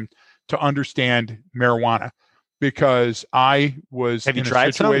sometimes to understand marijuana because I was Have you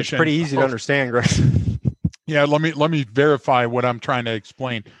tried some? It's pretty easy to understand, Greg. Yeah, let me verify what I'm trying to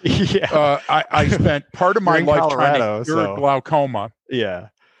explain. Yeah, I spent part of my life Colorado, trying to cure glaucoma. Yeah.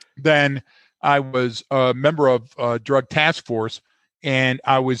 Then I was a member of drug task force, and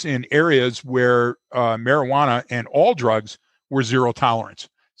I was in areas where marijuana and all drugs were zero tolerance.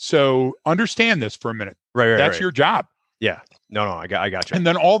 So understand this for a minute. Right. That's your job. Yeah. No, I got you. And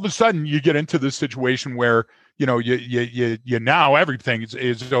then all of a sudden you get into this situation where you now everything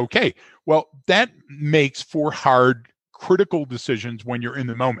is okay. Well, that makes for hard, critical decisions when you're in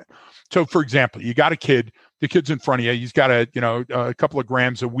the moment. So, for example, you got a kid, the kid's in front of you. He's got a couple of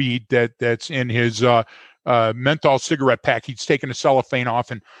grams of weed that's in his menthol cigarette pack. He's taken the cellophane off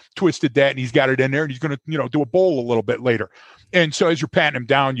and twisted that, and he's got it in there, and he's going to do a bowl a little bit later. And so as you're patting him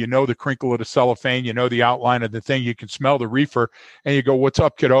down, the crinkle of the cellophane, the outline of the thing, you can smell the reefer, and you go, "What's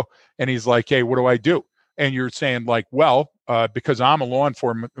up, kiddo?" And he's like, "Hey, what do I do?" And you're saying like, well, because I'm a law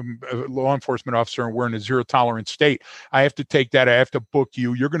enforcement officer and we're in a zero tolerance state, I have to take that. I have to book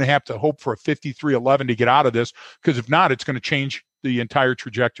you. You're going to have to hope for a 5311 to get out of this, because if not, it's going to change the entire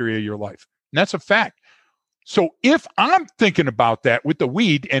trajectory of your life. And that's a fact. So if I'm thinking about that with the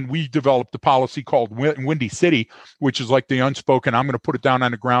weed, and we developed a policy called Windy City, which is like the unspoken, I'm going to put it down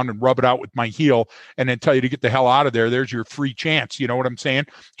on the ground and rub it out with my heel and then tell you to get the hell out of there. There's your free chance. You know what I'm saying?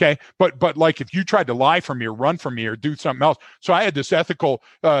 Okay. But like if you tried to lie from me or run from me or do something else. So I had this ethical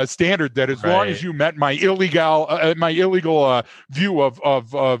standard that as long as you met my illegal view of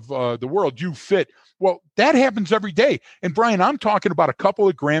the world, you fit. Well, that happens every day. And Brian, I'm talking about a couple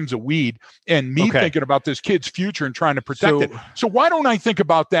of grams of weed and me thinking about this kid's future and trying to protect it. So why don't I think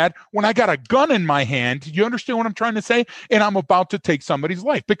about that when I got a gun in my hand? You understand what I'm trying to say? And I'm about to take somebody's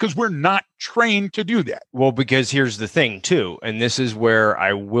life, because we're not trained to do that. Well, because here's the thing too, and this is where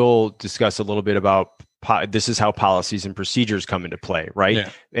I will discuss a little bit about this is how policies and procedures come into play, right? Yeah.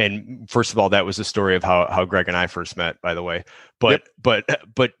 And first of all, that was the story of how Greg and I first met, by the way. But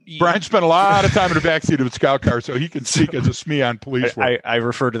Brian spent a lot of time in the backseat of a scout car, so he can speak as a SME on police work. I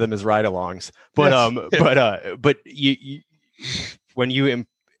refer to them as ride-alongs. But yes. But you when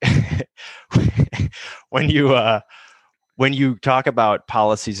you talk about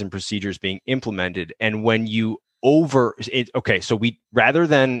policies and procedures being implemented, and when you so we, rather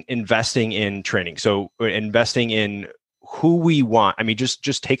than investing in training, so investing in who we want, I mean,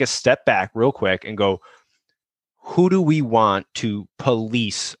 just take a step back real quick and go, who do we want to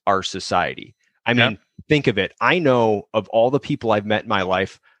police our society? I mean, think of it. I know of all the people I've met in my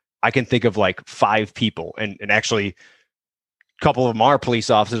life, I can think of like 5 people, and actually a couple of them are police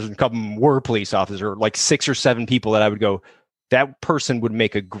officers and a couple of them were police officers, or like 6 or 7 people that I would go, that person would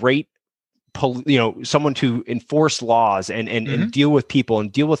make a great someone to enforce laws and deal with people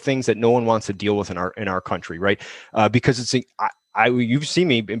and deal with things that no one wants to deal with in our country, right? Because you've seen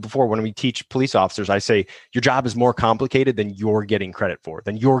me before when we teach police officers, I say your job is more complicated than you're getting credit for,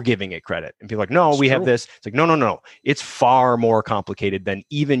 than you're giving it credit. And people are like, no, we have this. It's like, no. It's far more complicated than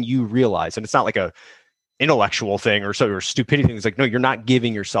even you realize. And it's not like a intellectual thing or stupidity thing. It's like, no, you're not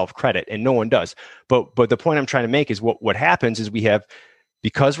giving yourself credit, and no one does. But the point I'm trying to make is what happens is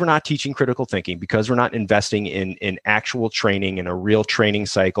because we're not teaching critical thinking, because we're not investing in actual training and a real training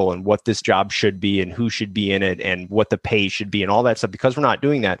cycle and what this job should be and who should be in it and what the pay should be and all that stuff, because we're not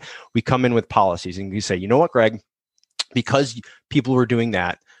doing that, we come in with policies and we say, you know what, Greg, because people were doing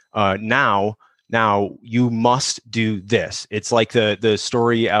that, now you must do this. It's like the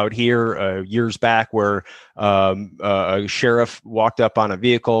story out here years back where a sheriff walked up on a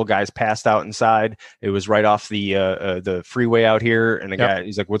vehicle, guys passed out inside. It was right off the freeway out here, and the guy,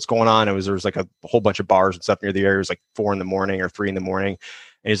 he's like, "What's going on?" There was like a whole bunch of bars and stuff near the area. It was like 4 a.m. or 3 a.m,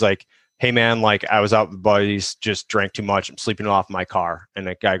 And he's like, hey man, like I was out with buddies, just drank too much. I'm sleeping off my car. And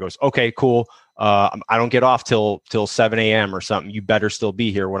the guy goes, okay, cool. I don't get off till 7 a.m. or something. You better still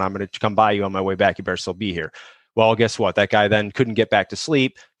be here when I'm going to come by you on my way back. You better still be here. Well, guess what? That guy then couldn't get back to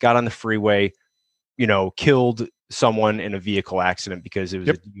sleep, got on the freeway, killed someone in a vehicle accident because it was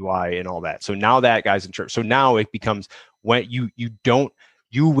a DUI and all that. So now that guy's in church. So now it becomes when you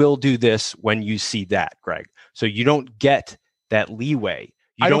will do this when you see that, Greg. So you don't get that leeway.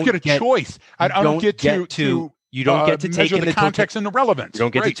 I don't get a choice. I don't get to you don't get to take in the context and the relevance. You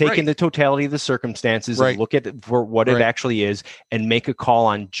don't get to take in the totality of the circumstances and look at it for what it actually is and make a call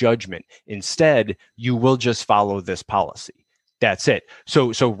on judgment. Instead, you will just follow this policy. That's it.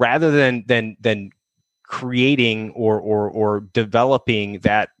 So rather than creating or developing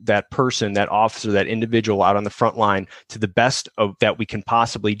that person, that officer, that individual out on the front line to the best of that we can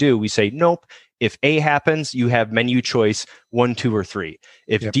possibly do, we say, nope. If A happens, you have menu choice 1, 2, or 3.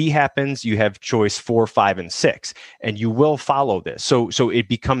 If D happens, you have choice 4, 5, and 6, and you will follow this. So it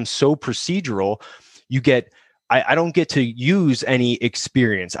becomes so procedural. You get, I don't get to use any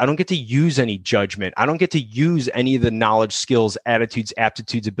experience. I don't get to use any judgment. I don't get to use any of the knowledge, skills, attitudes,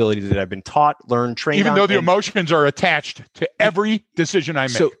 aptitudes, ability that I've been taught, learned, trained. Even though the emotions are attached to every decision I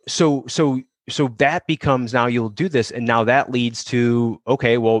make. So that becomes, now you'll do this, and now that leads to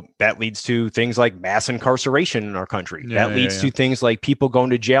things like mass incarceration in our country. That leads to things like people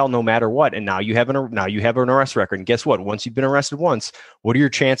going to jail no matter what. And now you have an arrest record. And guess what? Once you've been arrested once, what are your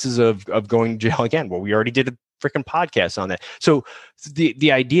chances of going to jail again? Well, we already did a freaking podcast on that. So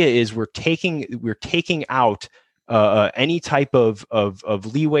the idea is we're taking out any type of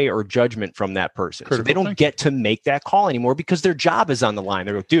leeway or judgment from that person. So they don't get to make that call anymore because their job is on the line.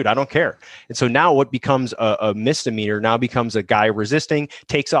 They're like, dude, I don't care. And so now what becomes a misdemeanor now becomes a guy resisting,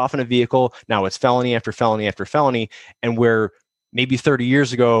 takes off in a vehicle. Now it's felony after felony after felony. And where maybe 30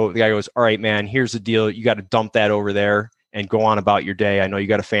 years ago, the guy goes, all right, man, here's the deal. You got to dump that over there and go on about your day. I know you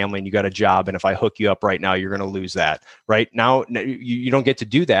got a family and you got a job. And if I hook you up right now, you're going to lose that. Right now, you don't get to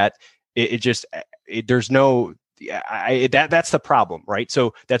do that. There's no... that's the problem, right?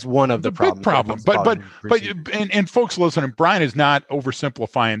 So that's one of the problems. Big problem. But folks listening, Brian is not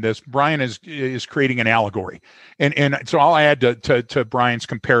oversimplifying this. Brian is creating an allegory, and so I'll add to Brian's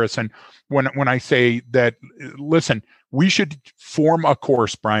comparison when I say that. Listen, we should form a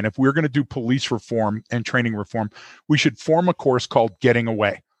course, Brian. If we're going to do police reform and training reform, we should form a course called Getting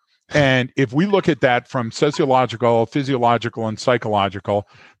Away. And if we look at that from sociological, physiological, and psychological,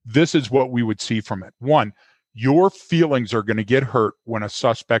 this is what we would see from it. One, your feelings are going to get hurt when a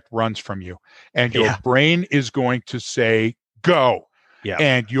suspect runs from you, and your brain is going to say, go. Yeah.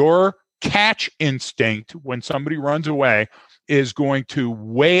 And your catch instinct when somebody runs away is going to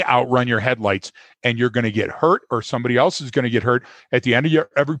way outrun your headlights, and you're going to get hurt, or somebody else is going to get hurt at the end of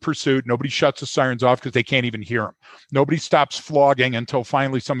every pursuit. Nobody shuts the sirens off because they can't even hear them. Nobody stops flogging until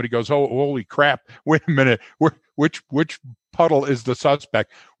finally somebody goes, oh, holy crap, wait a minute, which puddle is the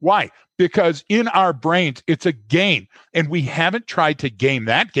suspect? Why? Because in our brains, it's a game, and we haven't tried to game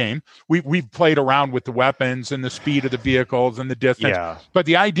that game. We've played around with the weapons and the speed of the vehicles and the distance. Yeah. But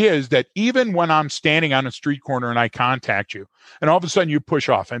the idea is that even when I'm standing on a street corner and I contact you, and all of a sudden you push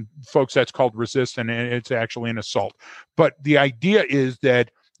off, and folks, that's called resist, and it's actually an assault. But the idea is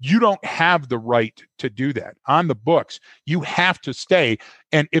that you don't have the right to do that. On the books, you have to stay.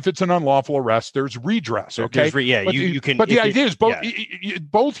 And if it's an unlawful arrest, there's redress. Okay. You can. But the idea is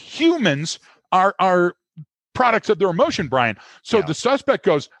both humans are products of their emotion, Brian. So the suspect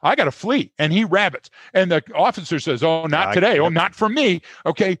goes, I got to flee, and he rabbits. And the officer says, oh, not today. Oh, not for me.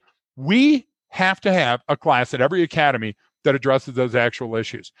 Okay. We have to have a class at every academy that addresses those actual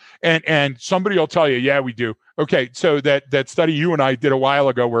issues. And somebody will tell you, yeah, we do. Okay, so that study you and I did a while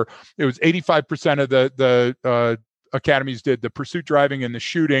ago where it was 85% of the academies did the pursuit driving and the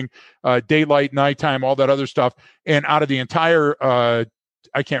shooting, daylight, nighttime, all that other stuff. And out of the entire,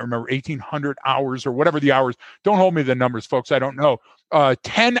 I can't remember, 1,800 hours or whatever the hours, don't hold me to the numbers, folks, I don't know,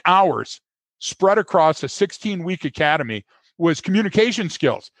 10 hours spread across a 16-week academy was communication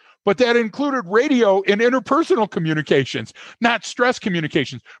skills. But that included radio and interpersonal communications, not stress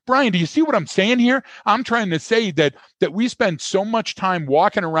communications. Brian, do you see what I'm saying here? I'm trying to say that we spend so much time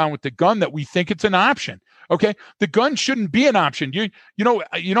walking around with the gun that we think it's an option. Okay, the gun shouldn't be an option. You know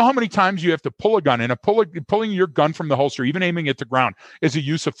how many times you have to pull a gun, and pulling your gun from the holster, even aiming at the ground, is a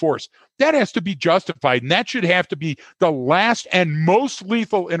use of force. that has to be justified, and that should have to be the last and most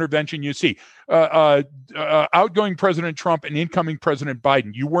lethal intervention you see. Outgoing President Trump and incoming President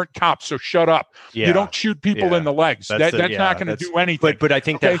Biden, you weren't cops, so shut up. Yeah. You don't shoot people in the legs. That's not going to do anything. But I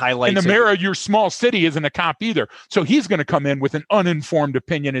think that highlights. And the mayor of your small city isn't a cop either, so he's going to come in with an uninformed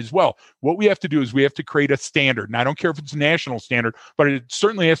opinion as well. What we have to do is we have to create a standard, and I don't care if it's a national standard, but it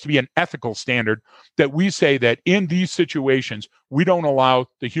certainly has to be an ethical standard that we say that in these situations, we don't allow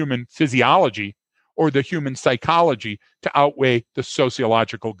the human physiology or the human psychology to outweigh the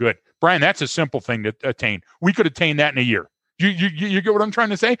sociological good. Brian, that's a simple thing to attain. We could attain that in a year. You get what I'm trying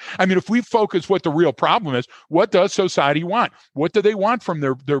to say? I mean, if we focus what the real problem is, what does society want? What do they want from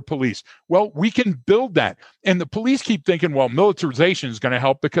their police? Well, we can build that. And the police keep thinking, well, militarization is going to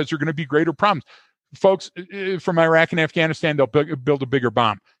help because there are going to be greater problems. Folks, from Iraq and Afghanistan, they'll build a bigger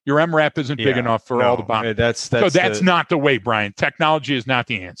bomb. Your MRAP isn't big enough for all the bombs. That's not the way, Brian. Technology is not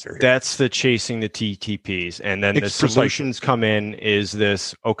the answer here. That's the chasing the TTPs. And then the solutions come in is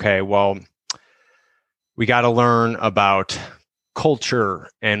this, okay, well, we got to learn about culture,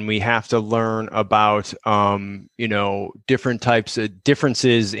 and we have to learn about, different types of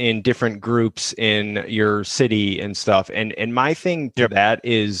differences in different groups in your city and stuff. And my thing to that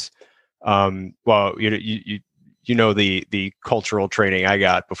is, the cultural training I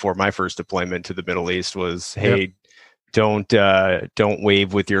got before my first deployment to the Middle East was, hey, don't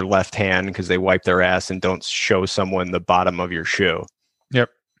wave with your left hand because they wipe their ass, and don't show someone the bottom of your shoe. Yep.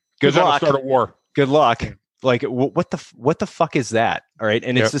 Good luck. Start a war. Good luck. Like, what the fuck is that? All right.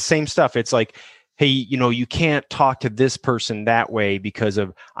 And it's the same stuff. It's like, hey, you can't talk to this person that way because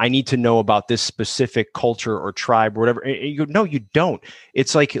of, I need to know about this specific culture or tribe or whatever. And you go, no, you don't.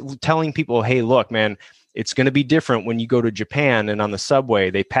 It's like telling people, hey, look, man, it's going to be different when you go to Japan, and on the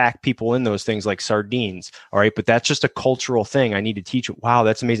subway, they pack people in those things like sardines. All right. But that's just a cultural thing. I need to teach it. Wow,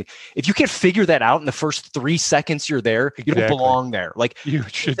 that's amazing. If you can't figure that out in the first 3 seconds you're there, you don't belong there. Like, you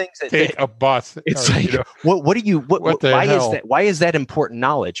should take a bus. It's like, why is that important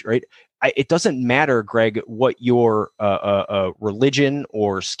knowledge? Right. It doesn't matter, Greg, what your religion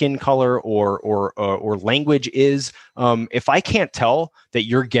or skin color or language is. If I can't tell that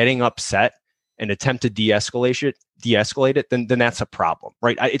you're getting upset and attempt to de-escalate it, then that's a problem,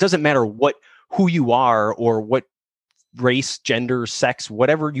 right? It doesn't matter who you are or what race, gender, sex,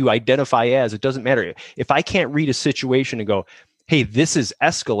 whatever you identify as. It doesn't matter. If I can't read a situation and go, hey, this is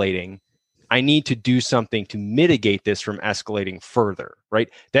escalating, I need to do something to mitigate this from escalating further, right?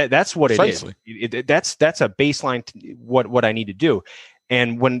 That's what it is. That's a baseline to what I need to do.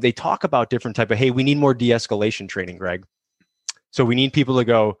 And when they talk about different type of, hey, we need more de-escalation training, Greg. So we need people to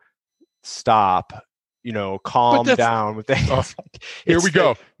go, stop, calm down with that. Here we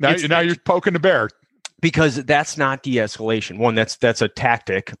go. Now you're poking the bear. Because that's not de-escalation. One, that's a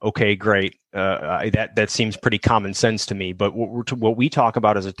tactic. Okay, great. That seems pretty common sense to me. But what we talk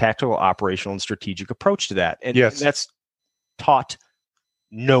about is a tactical, operational, and strategic approach to that. And that's taught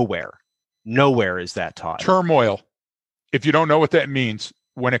nowhere. Nowhere is that taught. Turmoil. If you don't know what that means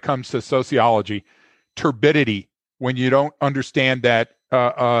when it comes to sociology, turbidity, when you don't understand that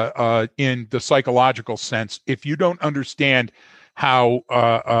in the psychological sense, if you don't understand how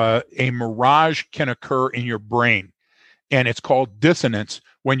a mirage can occur in your brain, and it's called dissonance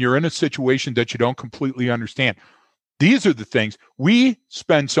when you're in a situation that you don't completely understand. These are the things we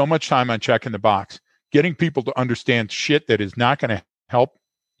spend so much time on checking the box, getting people to understand shit that is not going to help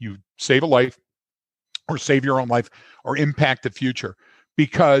you save a life or save your own life or impact the future,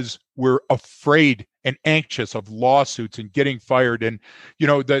 because we're afraid and anxious of lawsuits and getting fired. And,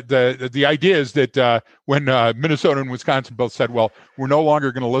 the idea is that when Minnesota and Wisconsin both said, well, we're no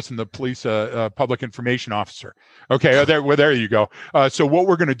longer going to listen to the police public information officer. Okay, there you go. So what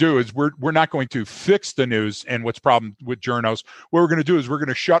we're going to do is we're not going to fix the news and what's problem with journos. What we're going to do is we're going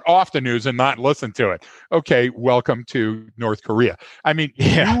to shut off the news and not listen to it. Okay, welcome to North Korea. I mean,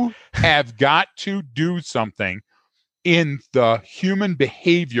 you have got to do something in the human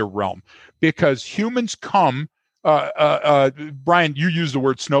behavior realm, because humans come, Brian, you used the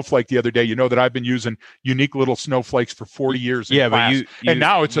word snowflake the other day. You know that I've been using unique little snowflakes for 40 years in class, and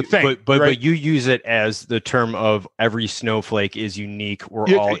now it's a thing. But you use it as the term of every snowflake is unique.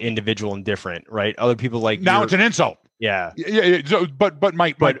 We're all individual and different, right? Other people like now it's an insult. Yeah. So, but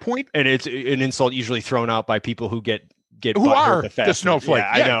my point, and it's an insult usually thrown out by people who get who are the snowflake.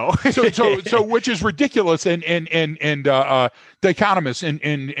 Yeah, I know. so which is ridiculous and dichotomous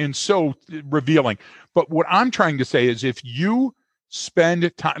and so revealing. But what I'm trying to say is, if you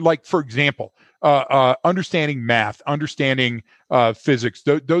spend time, like, for example, understanding math, understanding physics.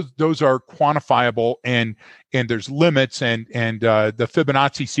 Those are quantifiable, and there's limits, and the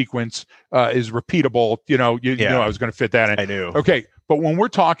Fibonacci sequence is repeatable. You know I was going to fit that in. I knew. Okay. But when we're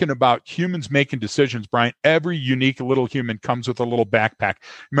talking about humans making decisions, Brian, every unique little human comes with a little backpack.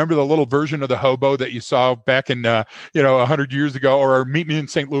 Remember the little version of the hobo that you saw back in, 100 years ago, or Meet Me in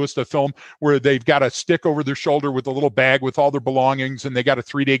St. Louis, the film, where they've got a stick over their shoulder with a little bag with all their belongings, and they got a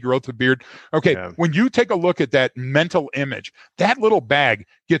 3-day growth of beard. Okay, When you take a look at that mental image, that little bag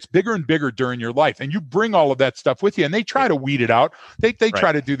gets bigger and bigger during your life, and you bring all of that stuff with you, and they try to weed it out. They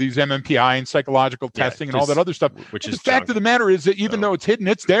try to do these MMPI and psychological testing and all that other stuff. Which is the fact of the matter is that even though it's hidden,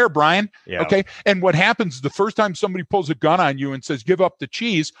 it's there, Brian. Yeah. Okay. And what happens the first time somebody pulls a gun on you and says, give up the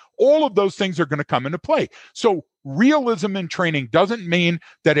cheese, all of those things are going to come into play. So realism in training doesn't mean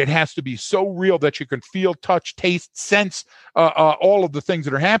that it has to be so real that you can feel, touch, taste, sense, all of the things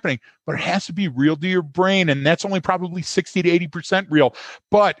that are happening, but it has to be real to your brain. And that's only probably 60 to 80% real.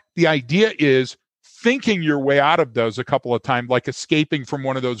 But the idea is thinking your way out of those a couple of times, like escaping from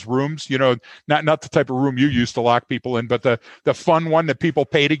one of those rooms, not the type of room you used to lock people in, but the fun one that people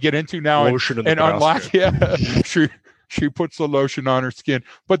pay to get into now and unlock. Yeah, she puts the lotion on her skin.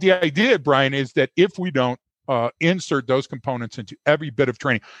 But the idea, Brian, is that if we don't insert those components into every bit of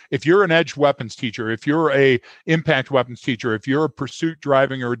training, if you're an edge weapons teacher, if you're a impact weapons teacher, if you're a pursuit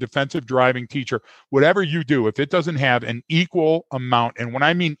driving or a defensive driving teacher, whatever you do, if it doesn't have an equal amount, and when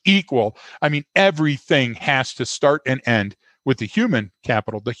I mean equal, I mean everything has to start and end with the human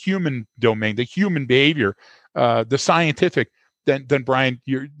capital, the human domain, the human behavior, the scientific, then Brian,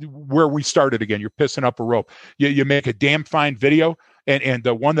 you're where we started again. You're pissing up a rope. You make a damn fine video. And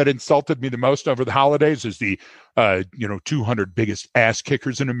the one that insulted me the most over the holidays is the 200 biggest ass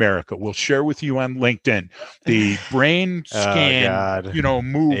kickers in America. We'll share with you on LinkedIn the brain scan,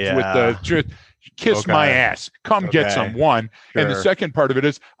 move with the kiss my ass. Come get some one. Sure. And the second part of it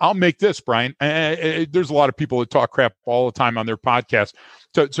is I'll make this, Brian. There's a lot of people that talk crap all the time on their podcast.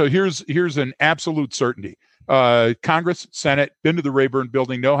 So here's an absolute certainty. Congress, Senate, been to the Rayburn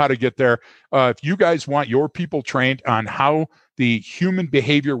building, know how to get there. If you guys want your people trained on how the human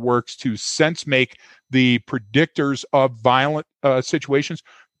behavior works to sense make the predictors of violent situations,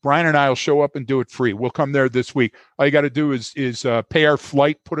 Brian and I will show up and do it free. We'll come there this week. All you got to do is pay our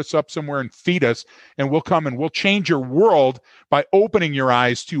flight, put us up somewhere and feed us, and we'll come and we'll change your world by opening your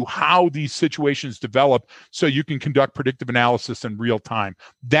eyes to how these situations develop so you can conduct predictive analysis in real time.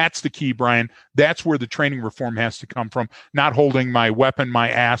 That's the key, Brian. That's where the training reform has to come from, not holding my weapon, my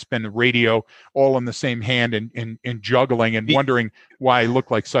ASP, and the radio all in the same hand and juggling and wondering why I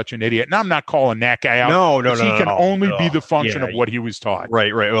look like such an idiot. And I'm not calling that guy out. No. He can only be the function of what he was taught.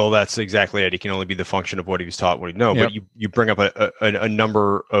 Right. Well, that's exactly it. He can only be the function of what he was taught. But you bring up a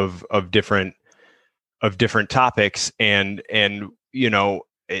number of different topics, and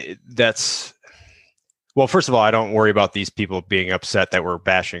that's, well, first of all, I don't worry about these people being upset that we're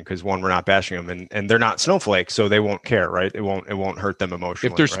bashing, because one, we're not bashing them, and they're not snowflakes, so they won't care, right? It won't hurt them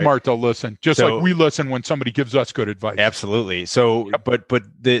emotionally. If they're smart, they'll listen, just like we listen when somebody gives us good advice. Absolutely. So, but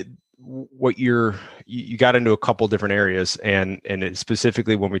what you got into a couple different areas, and it,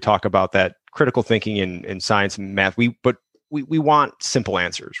 specifically when we talk about that critical thinking in science and math, we want simple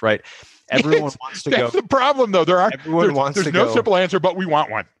answers, right? Everyone wants to go. That's the problem, though. There's no simple answer, but we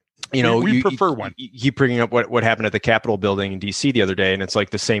want one. We prefer one. You keep bringing up what happened at the Capitol building in DC the other day, and it's like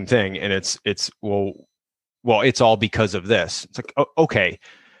the same thing. And it's it's all because of this. It's like, okay,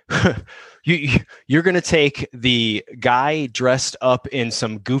 you're going to take the guy dressed up in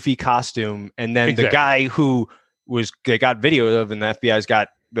some goofy costume, and then the guy who they got video of, and the FBI's got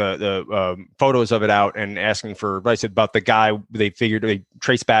the photos of it out, and asking for advice about the guy. They figured they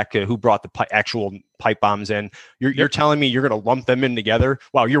trace back who brought the actual pipe bombs in. You're telling me you're going to lump them in together?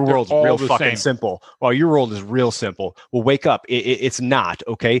 Wow, your world's real fucking simple. Wow, your world is real simple. Well, wake up. It's not,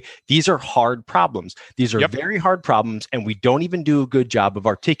 okay? These are hard problems. These are very hard problems, and we don't even do a good job of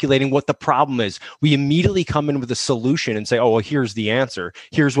articulating what the problem is. We immediately come in with a solution and say, oh, well, here's the answer.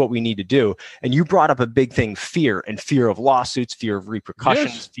 Here's what we need to do. And you brought up a big thing, fear, and fear of lawsuits, fear of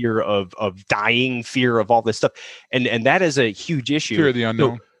repercussions, fear of dying, fear of all this stuff. And that is a huge issue. Fear of the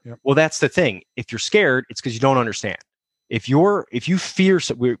unknown. Well, that's the thing. If you're scared, it's because you don't understand. If you fear,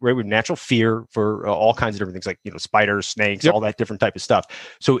 we have natural fear for all kinds of different things, like spiders, snakes, all that different type of stuff.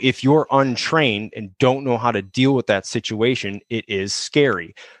 So if you're untrained and don't know how to deal with that situation, it is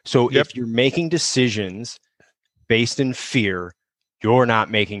scary. So if you're making decisions based in fear, you're not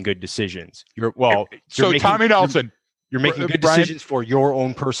making good decisions. So Tommy Nelson, You're making good Brian, decisions for your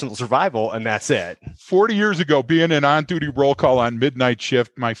own personal survival, and that's it. 40 years ago, being an on-duty roll call on midnight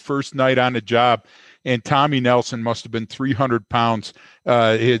shift, my first night on the job, and Tommy Nelson must have been 300 pounds.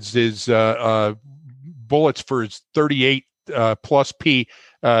 His bullets for his 38 plus P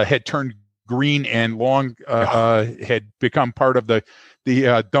had turned green and long, had become part of the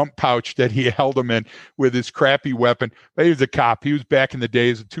dump pouch that he held him in with his crappy weapon. But he was a cop. He was back in the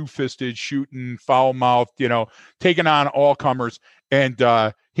days of two-fisted, shooting, foul-mouthed, taking on all comers.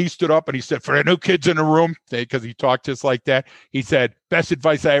 And he stood up and he said, for the new kids in the room, because he talked just like that, he said, best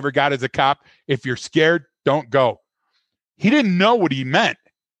advice I ever got as a cop, if you're scared, don't go. He didn't know what he meant,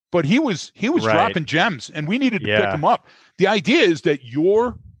 but he was right. Dropping gems, and we needed to pick him up. The idea is that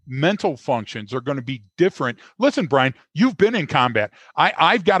your mental functions are going to be different. Listen, Brian, you've been in combat.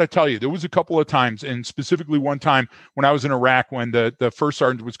 I've got to tell you, there was a couple of times, and specifically one time when I was in Iraq, when the first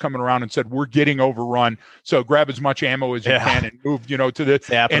sergeant was coming around and said, we're getting overrun, so grab as much ammo as you can and move, to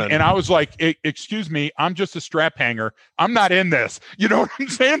the, and I was like, excuse me, I'm just a strap hanger. I'm not in this. You know what I'm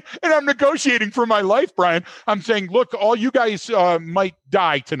saying? And I'm negotiating for my life, Brian. I'm saying, look, all you guys might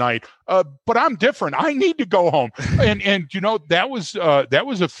die tonight, but I'm different. I need to go home. And that was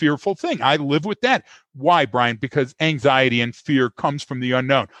a fearful thing. I live with that. Why, Brian? Because anxiety and fear comes from the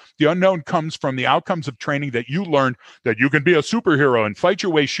unknown. The unknown comes from the outcomes of training that you learned that you can be a superhero and fight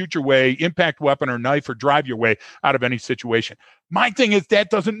your way, shoot your way, impact weapon or knife, or drive your way out of any situation. My thing is that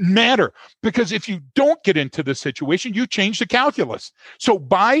doesn't matter, because if you don't get into the situation, you change the calculus. So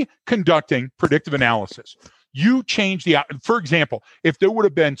by conducting predictive analysis, you change for example, if there would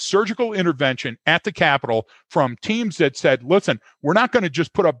have been surgical intervention at the Capitol from teams that said, listen, we're not going to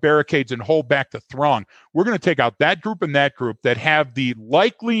just put up barricades and hold back the throng. We're going to take out that group and that group that have the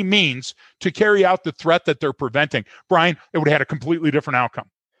likely means to carry out the threat that they're preventing. Brian, it would have had a completely different outcome.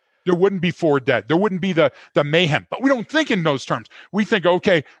 There wouldn't be 4 dead. There wouldn't be the mayhem. But we don't think in those terms. We think,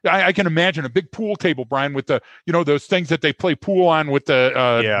 okay, I can imagine a big pool table, Brian, with the, those things that they play pool on with the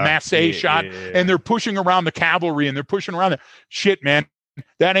masse shot, and they're pushing around the cavalry and they're pushing around the shit, man.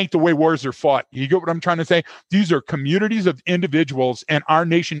 That ain't the way wars are fought. You get what I'm trying to say? These are communities of individuals, and our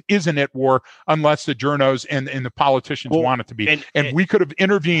nation isn't at war unless the journos and the politicians want it to be. And we could have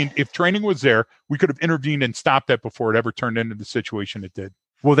intervened if training was there. We could have intervened and stopped that before it ever turned into the situation it did.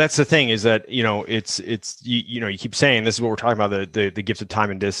 Well, that's the thing, is that, it's you keep saying this is what we're talking about, the gift of time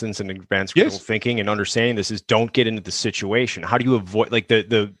and distance and advanced critical thinking and understanding this is don't get into the situation. How do you avoid, like,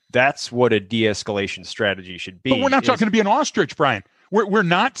 that's what a de-escalation strategy should be. But we're not talking to be an ostrich, Brian. We're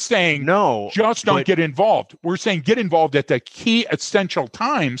not saying just don't get involved. We're saying get involved at the key essential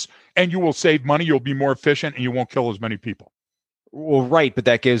times, and you will save money, you'll be more efficient, and you won't kill as many people. Well, right, but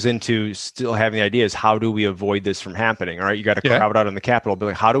that goes into still having the ideas. How do we avoid this from happening? All right, you got to crowd out in the Capitol, but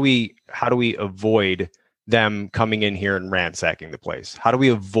like, how do we avoid them coming in here and ransacking the place? How do we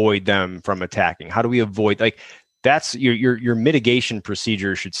avoid them from attacking? How do we avoid, like, that's your mitigation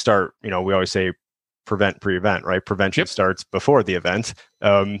procedure should start. We always say prevent, pre-event, right? Prevention starts before the event,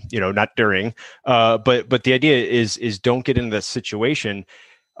 not during. But the idea is don't get into that situation.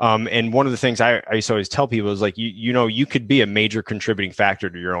 And one of the things I used to always tell people is, like, you could be a major contributing factor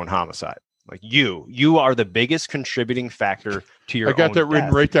to your own homicide. Like, you are the biggest contributing factor to your own I got that death. written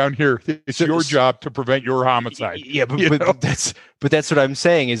right down here. It's your job to prevent your homicide. Yeah, but that's what I'm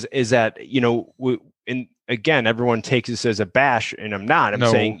saying is that, and again, everyone takes this as a bash, and I'm not. I'm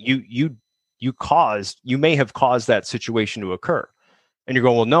saying you may have caused that situation to occur. And you're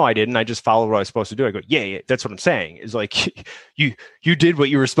going, well, no, I didn't. I just followed what I was supposed to do. I go, yeah, that's what I'm saying. Is like, you did what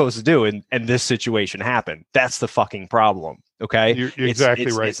you were supposed to do, and this situation happened. That's the fucking problem. Okay, you're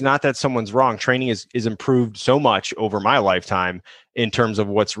exactly right. It's not that someone's wrong. Training is improved so much over my lifetime in terms of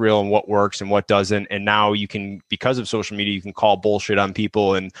what's real and what works and what doesn't. And now you can, because of social media, you can call bullshit on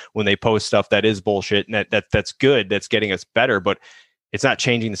people, and when they post stuff that is bullshit, and that's good. That's getting us better, but it's not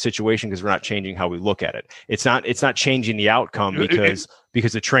changing the situation because we're not changing how we look at it. It's not changing the outcome because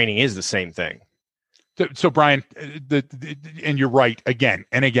the training is the same thing. So Brian, and you're right again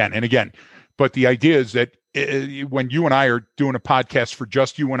and again and again. But the idea is that when you and I are doing a podcast for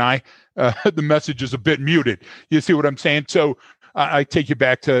just you and I, the message is a bit muted. You see what I'm saying? So I take you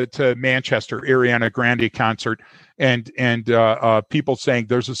back to Manchester, Ariana Grande concert, and people saying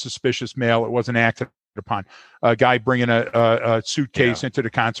there's a suspicious male. It wasn't acted upon. A guy bringing a suitcase into the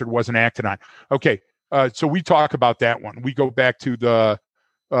concert wasn't acted on. Okay, so we talk about that one. We go back to the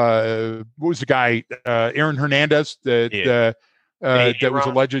what was the guy, Aaron Hernandez, that was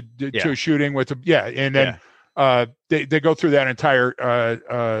alleged to a shooting with and then they go through that entire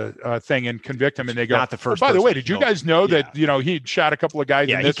thing and convict him, and they go, not the first. Oh, by the way, did you guys know that he'd shot a couple of guys?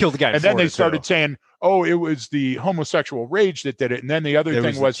 Yeah, in he this? killed the guy. And then they started saying, "Oh, it was the homosexual rage that did it." And then the other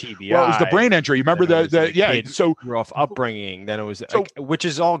thing was, TBI, well, it was the brain injury. You remember so rough upbringing. Then it was, which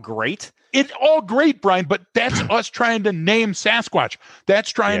is all great. It's all great, Brian, but that's us trying to name Sasquatch. That's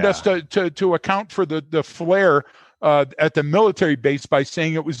trying us to account for the flare at the military base by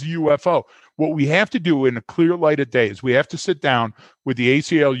saying it was a UFO. What we have to do in a clear light of day is we have to sit down with the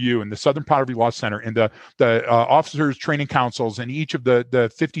ACLU and the Southern Poverty Law Center and the officers training councils in each of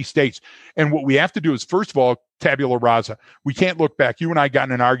the 50 states. And what we have to do is, first of all, tabula rasa. We can't look back. You and I got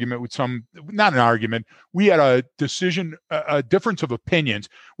in an argument with not an argument. We had a decision, a difference of opinions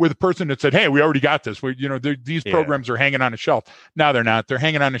with a person that said, "Hey, we already got this. These programs are hanging on a shelf." Now they're not. They're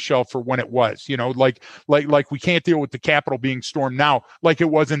hanging on a shelf for when it was. Like we can't deal with the Capitol being stormed now like it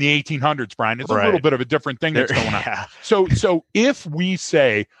was in the 1800s, Brian. It's a little bit of a different thing that's going on. Yeah. So if we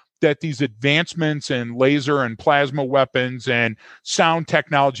say that these advancements in laser and plasma weapons and sound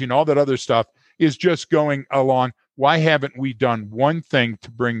technology and all that other stuff is just going along, why haven't we done one thing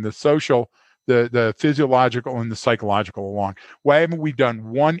to bring the social, the physiological, and the psychological along? Why haven't we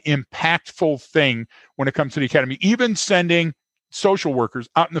done one impactful thing when it comes to the academy? Even sending social workers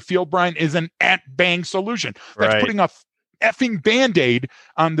out in the field, Brian, is an at-bang solution. That's putting a effing Band-Aid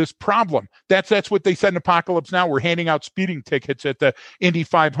on this problem. That's what they said in Apocalypse Now. We're handing out speeding tickets at the Indy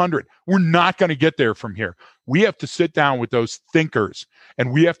 500. We're not going to get there from here. We have to sit down with those thinkers,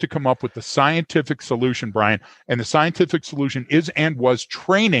 and we have to come up with the scientific solution, Brian. And the scientific solution is and was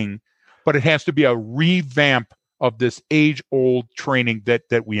training, but it has to be a revamp of this age-old training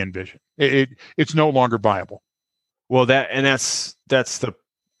that we envision. It's no longer viable. Well, that's the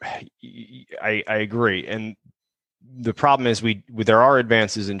I agree. And the problem is there are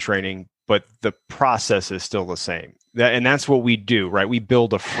advances in training, but the process is still the same. And that's what we do, right? We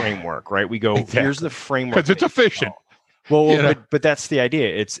build a framework, right? We go, here's the framework. Because it's efficient. Well, but that's the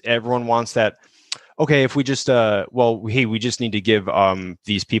idea. It's everyone wants that. Okay, if we just we just need to give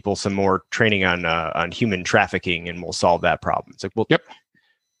these people some more training on human trafficking, and we'll solve that problem. It's like, well, yep.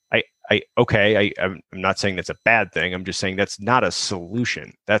 I'm not saying that's a bad thing. I'm just saying that's not a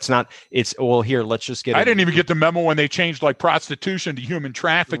solution. That's not. It's here. Let's just get. I didn't even get the memo when they changed like prostitution to human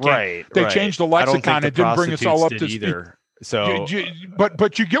trafficking. Right. They changed the lexicon. It didn't bring us all up to either. So,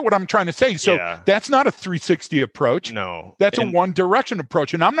 but you get what I'm trying to say. So that's not a 360 approach. No, that's a one direction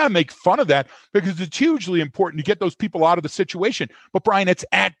approach. And I'm not making fun of that because it's hugely important to get those people out of the situation. But Brian, it's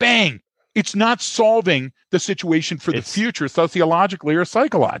at bang. It's not solving the situation for the future sociologically or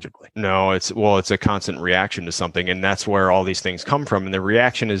psychologically. No, it's a constant reaction to something. And that's where all these things come from. And the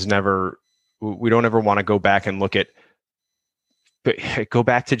reaction is we don't ever want to go back and go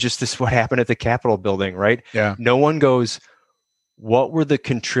back to just this, what happened at the Capitol building, right? Yeah. No one goes, what were the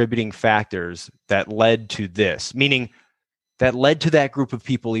contributing factors that led to this? Meaning that led to that group of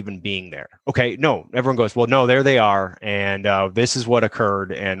people even being there. Okay, no, everyone goes, well, no, there they are, and this is what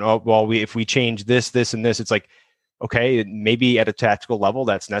occurred, and if we change this, and this, it's like, okay, maybe at a tactical level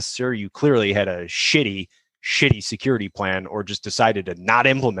that's necessary. You clearly had a shitty security plan, or just decided to not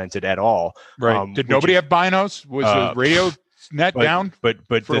implement it at all. Right? Did nobody have binos? Was the radio net down? But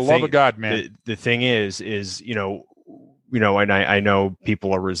for the love of God, man, the thing is and I know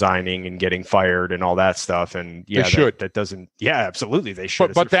people are resigning and getting fired and all that stuff, and they should. That doesn't. Yeah, absolutely, they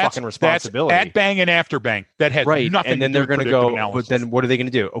should. But that's fucking responsibility. That's at bang and after bang. That has nothing. And then they're going to go. Analysis. But then what are they going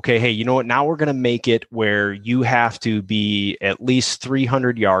to do? Okay, hey, you know what? Now we're going to make it where you have to be at least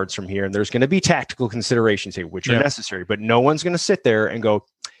 300 yards from here, and there's going to be tactical considerations here, which are necessary. But no one's going to sit there and go,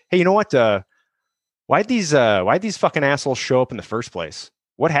 hey, you know what? Why'd these fucking assholes show up in the first place?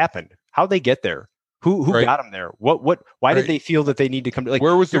 What happened? How'd they get there? Who got them there? Why did they feel that they need to come to, like,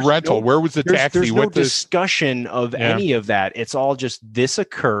 where was the rental? Where was the taxi? There's no discussion of any of that. It's all just, this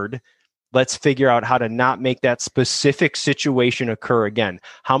occurred. Let's figure out how to not make that specific situation occur again.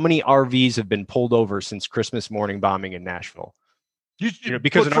 How many RVs have been pulled over since Christmas morning bombing in Nashville?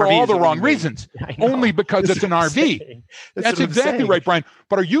 Because for all the wrong reasons, only because it's an RV. That's exactly right, Brian.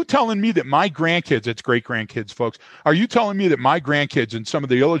 But are you telling me that my grandkids, it's great grandkids, folks, are you telling me that my grandkids and some of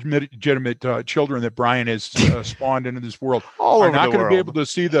the illegitimate children that Brian has spawned into this world are not going to be able to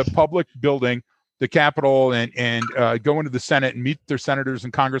see the public building, the Capitol, and go into the Senate and meet their senators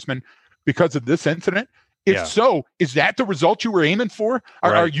and congressmen because of this incident? If Yeah. so, is that the result you were aiming for?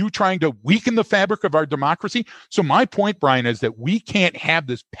 Are you trying to weaken the fabric of our democracy? So my point, Brian, is that we can't have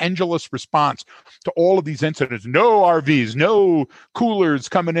this pendulous response to all of these incidents. No RVs, no coolers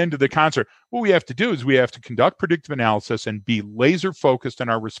coming into the concert. What we have to do is we have to conduct predictive analysis and be laser focused in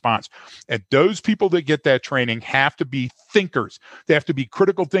our response. And those people that get that training have to be thinkers. They have to be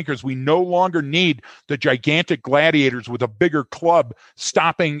critical thinkers. We no longer need the gigantic gladiators with a bigger club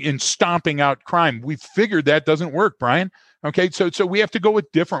stopping and stomping out crime. We've figured that doesn't work, Brian. Okay, so we have to go a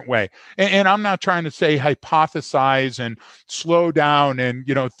different way. And I'm not trying to say hypothesize and slow down and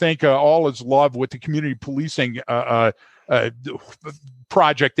think all is love with the community policing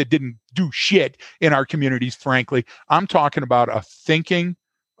project that didn't do shit in our communities. Frankly, I'm talking about a thinking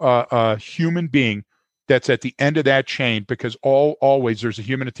human being that's at the end of that chain, because always there's a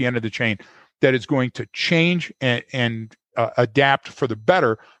human at the end of the chain that is going to change and adapt for the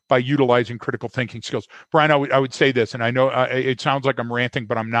better by utilizing critical thinking skills. Brian, I would say this, and I know it sounds like I'm ranting,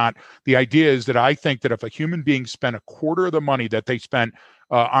 but I'm not. The idea is that I think that if a human being spent a quarter of the money that they spent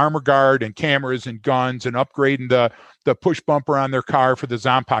armor guard and cameras and guns and upgrading the push bumper on their car for the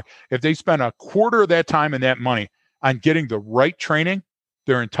Zompak, if they spent a quarter of that time and that money on getting the right training,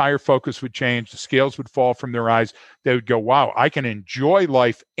 their entire focus would change. The scales would fall from their eyes. They would go, wow, I can enjoy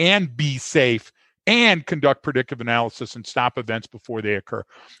life and be safe and conduct predictive analysis and stop events before they occur.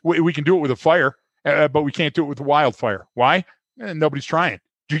 We can do it with a fire, but we can't do it with a wildfire. Why? Nobody's trying.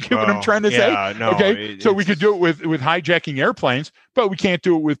 Do you get what I'm trying to say? No, okay, so we could do it with hijacking airplanes, but we can't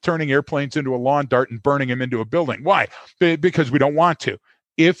do it with turning airplanes into a lawn dart and burning them into a building. Why? Because we don't want to.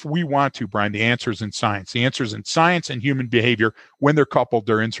 If we want to, Brian, the answer is in science. The answer is in science and human behavior. When they're coupled,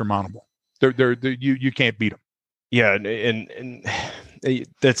 they're insurmountable. You can't beat them. Yeah, and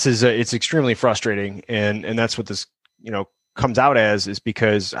it's extremely frustrating, and that's what this comes out as, is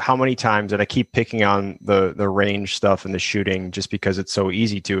because how many times, and I keep picking on the range stuff and the shooting just because it's so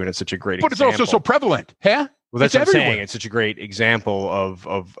easy to, and it's such a great but example. It's also so prevalent. Well, that's what I'm saying. It's such a great example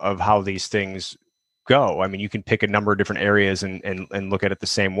of how these things go. I mean, you can pick a number of different areas and look at it the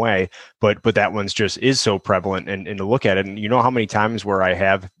same way, but that one's just is so prevalent, and to look at it, and how many times where I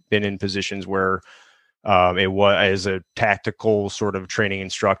have been in positions where it was as a tactical sort of training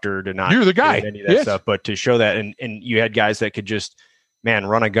instructor to not you're the guy any of that stuff, but to show that, and you had guys that could just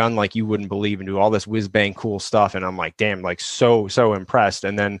run a gun like you wouldn't believe and do all this whiz bang cool stuff, and I'm like, damn, like so impressed.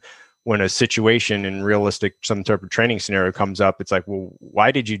 And then when a situation in realistic some type of training scenario comes up, it's like, well,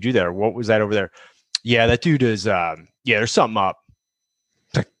 why did you do that, or what was that over there? Yeah, that dude is there's something up.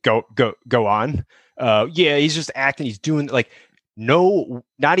 Go on. Yeah, he's just acting, he's doing like no,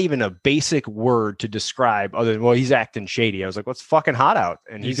 not even a basic word to describe other than, well, he's acting shady. I was like, what's fucking hot out?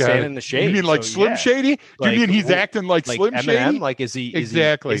 And he's standing in the shade. You mean like Slim Shady? Do you mean he's acting like Slim Eminem? Shady? Like, is he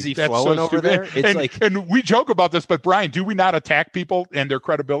exactly? Is he flowing over there? It's and we joke about this, but Brian, do we not attack people and their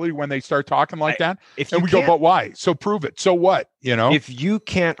credibility when they start talking like that? And we go, but why? So prove it. So what? If you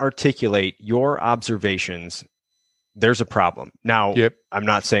can't articulate your observations, there's a problem. Now, I'm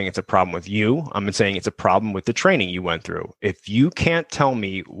not saying it's a problem with you. I'm saying it's a problem with the training you went through. If you can't tell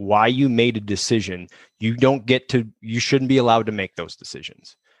me why you made a decision, you shouldn't be allowed to make those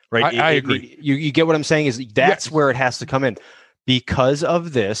decisions. Right? I agree. You get what I'm saying? Is that's where it has to come in. Because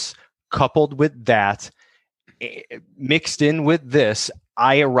of this, coupled with that, mixed in with this,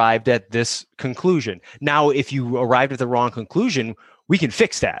 I arrived at this conclusion. Now, if you arrived at the wrong conclusion, we can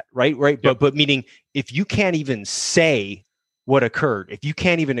fix that, right? Yep. But meaning, if you can't even say what occurred, if you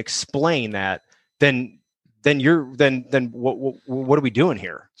can't even explain that, then what are we doing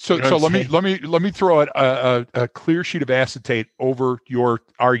here? So let me throw a clear sheet of acetate over your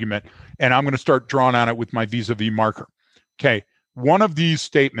argument, and I'm going to start drawing on it with my vis-a-vis marker. Okay, one of these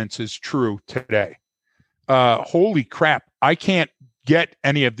statements is true today. Holy crap! I can't get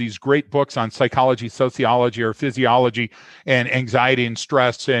any of these great books on psychology, sociology, or physiology, and anxiety and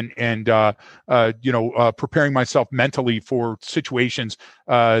stress, and preparing myself mentally for situations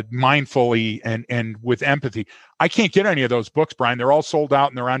mindfully and with empathy. I can't get any of those books, Brian. They're all sold out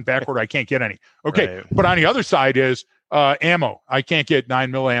and they're on backward. I can't get any. Okay, right. But on the other side is ammo. I can't get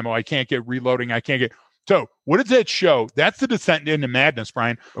 9mm ammo. I can't get reloading. I can't get. So what does that show? That's the descent into madness,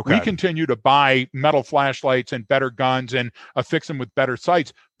 Brian. Okay. We continue to buy metal flashlights and better guns and affix them with better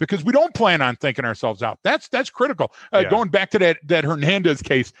sights because we don't plan on thinking ourselves out. That's critical. Going back to that Hernandez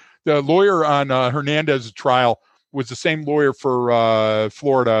case, the lawyer on Hernandez's trial was the same lawyer for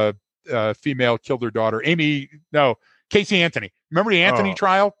Florida female killed her daughter. Casey Anthony. Remember the Anthony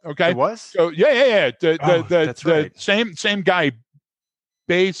trial? Okay. It was? So yeah. That's right. Same guy,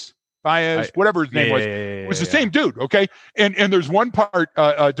 Baez, whatever his name was the same dude. Okay. And there's one part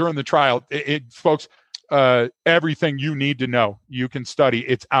during the trial, folks, everything you need to know. You can study.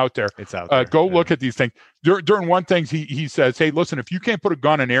 It's out there. It's out there. Go look at these things. During one thing, he says, hey, listen, if you can't put a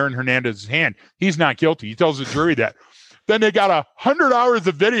gun in Aaron Hernandez's hand, he's not guilty. He tells the jury that. Then they got 100 hours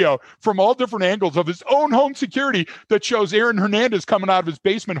of video from all different angles of his own home security that shows Aaron Hernandez coming out of his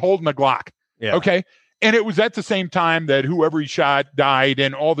basement holding a Glock. Yeah. Okay. And it was at the same time that whoever he shot died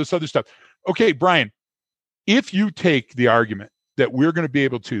and all this other stuff. Okay, Brian, if you take the argument that we're going to be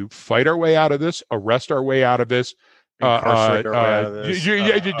able to fight our way out of this, arrest our way out of this, those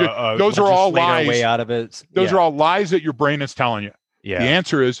are all lies. Way out of it. Those are all lies that your brain is telling you. Yeah. The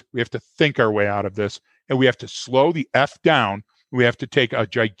answer is we have to think our way out of this, and we have to slow the F down. We have to take a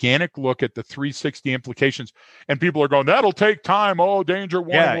gigantic look at the 360 implications. And people are going, that'll take time. Oh, danger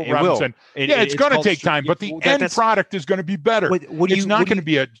one. Yeah, it will. It's going to take time, but the end product is going to be better. It's not going to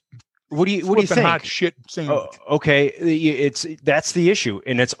be a what do you think? Hot shit sandwich. Okay, that's the issue,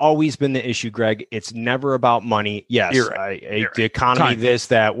 and it's always been the issue, Greg. It's never about money. Yes, the economy, this,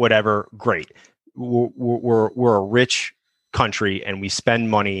 that, whatever. Great. We're a rich country, and we spend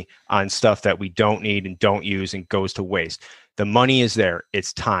money on stuff that we don't need and don't use and goes to waste. The money is there.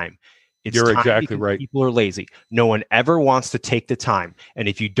 It's time. You're exactly right. People are lazy. No one ever wants to take the time. And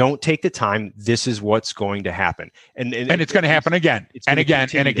if you don't take the time, this is what's going to happen. And it's going to happen again and again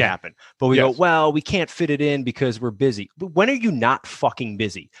and again. Happen. But we go, well, we can't fit it in because we're busy. But when are you not fucking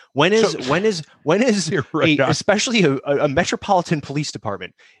busy? When is right, especially a metropolitan police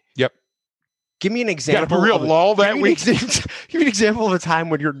department? Yep. Give me an example. For real lull that week. Give me an example of a time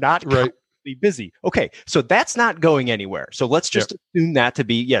when you're not right. Busy. Okay, so that's not going anywhere. So let's just assume that to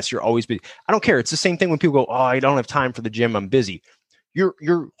be, yes, you're always busy. I don't care. It's the same thing when people go, oh, I don't have time for the gym. I'm busy. Your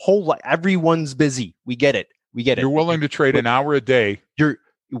whole life, everyone's busy. We get it. You're willing to trade an hour a day.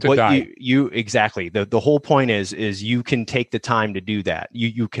 You exactly. The whole point is you can take the time to do that.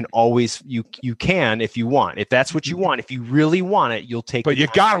 You can always you can if you want. If that's what you want, if you really want it, you'll take. But you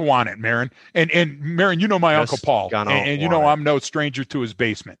gotta want it, Marin. And Marin, you know my Uncle Paul, and you know I'm no stranger to his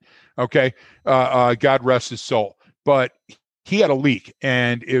basement. Okay, God rest his soul. But he had a leak,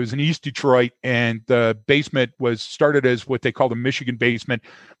 and it was in East Detroit, and the basement was started as what they call the Michigan basement,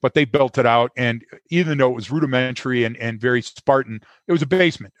 but they built it out, and even though it was rudimentary and very Spartan, it was a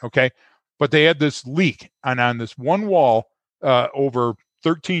basement, okay? But they had this leak, and on this one wall over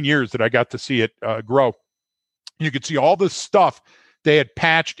 13 years that I got to see it grow, you could see all this stuff they had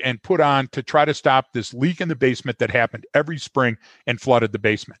patched and put on to try to stop this leak in the basement that happened every spring and flooded the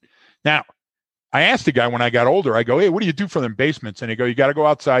basement. Now, I asked the guy when I got older, I go, hey, what do you do for them basements? And he go, you got to go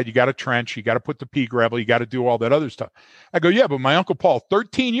outside, you got to trench, you got to put the pea gravel, you got to do all that other stuff. I go, yeah, but my Uncle Paul,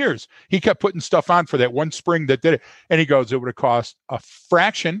 13 years, he kept putting stuff on for that one spring that did it. And he goes, it would have cost a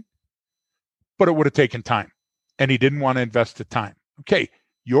fraction, but it would have taken time. And he didn't want to invest the time. Okay,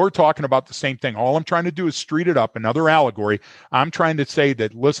 you're talking about the same thing. All I'm trying to do is street it up, another allegory. I'm trying to say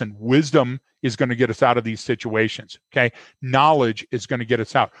that, listen, wisdom is going to get us out of these situations. Okay. Knowledge is going to get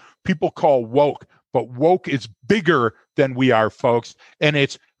us out. People call woke, but woke is bigger than we are, folks. And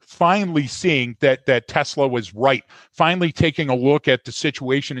it's finally seeing that Tesla was right, finally taking a look at the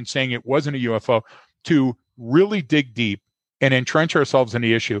situation and saying it wasn't a UFO, to really dig deep and entrench ourselves in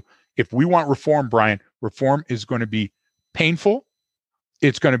the issue. If we want reform, Brian, reform is going to be painful.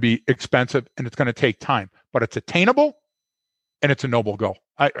 It's going to be expensive, and it's going to take time, but it's attainable and it's a noble goal.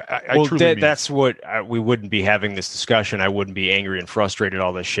 I truly mean that's what we wouldn't be having this discussion. I wouldn't be angry and frustrated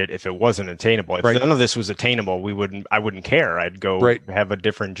all this shit if it wasn't attainable. If none of this was attainable, I wouldn't care. I'd go have a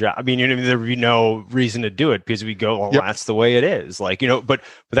different job. I mean, there would be no reason to do it because we go, well, that's the way it is. Like, but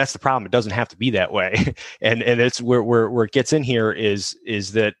that's the problem. It doesn't have to be that way. and it's where it gets in here is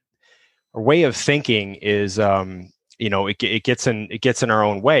that our way of thinking is, it gets in our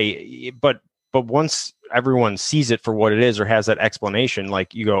own way, but once everyone sees it for what it is or has that explanation,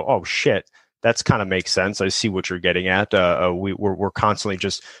 like you go, oh shit, that's kind of makes sense. I see what you're getting at. We're constantly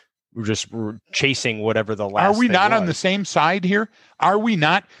we're chasing whatever the last. Are we not was. On the same side here? Are we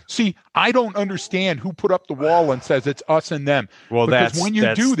not? See, I don't understand who put up the wall and says it's us and them. Well, because when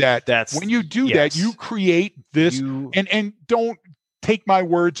you do that, you create this and don't take my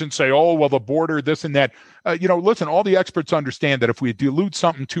words and say, oh, well, the border, this and that. Listen, all the experts understand that if we dilute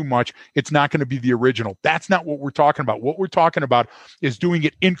something too much, it's not going to be the original. That's not what we're talking about. What we're talking about is doing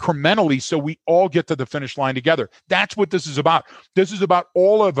it incrementally so we all get to the finish line together. That's what this is about. This is about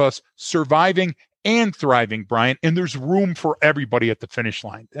all of us surviving and thriving, Brian, and there's room for everybody at the finish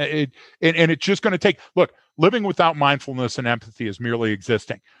line. And it's just going to take, look, living without mindfulness and empathy is merely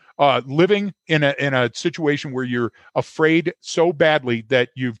existing. Living in a situation where you're afraid so badly that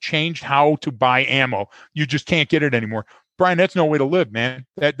you've changed how to buy ammo, you just can't get it anymore. Brian, that's no way to live, man.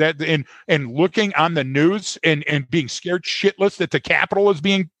 And looking on the news and being scared shitless that the Capitol is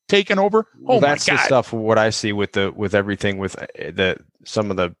being taken over. Well, that's the stuff. What I see with everything with some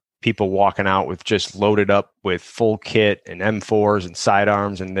of the people walking out with just loaded up with full kit and M4s and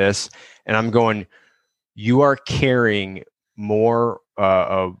sidearms and this, and I'm going, you are carrying more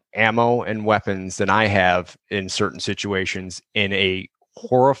ammo and weapons than I have in certain situations in a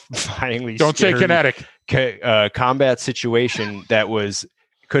horrifyingly don't say kinetic combat situation that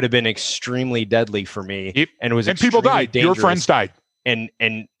could have been extremely deadly for me. And people died. Dangerous. Your friends died. And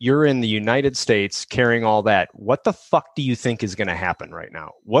you're in the United States carrying all that. What the fuck do you think is going to happen right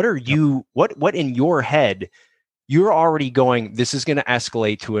now? What are you? What in your head? You're already going, this is going to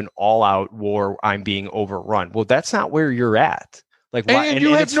escalate to an all-out war. I'm being overrun. Well, that's not where you're at. Like, why? And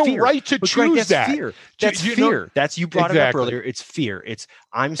you have no right to choose that. Fear. That's fear. That's you brought it up earlier. It's fear. It's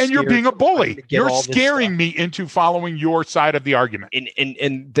I'm scared. And you're being a bully. You're scaring me into following your side of the argument.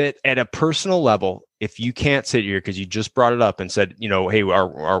 And that at a personal level, if you can't sit here because you just brought it up and said, hey,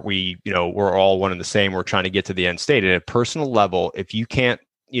 are we, we're all one and the same. We're trying to get to the end state. At a personal level, if you can't,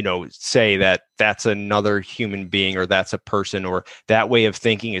 say that that's another human being or that's a person or that way of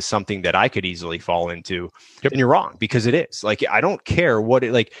thinking is something that I could easily fall into, then you're wrong, because it is. Like, I don't care what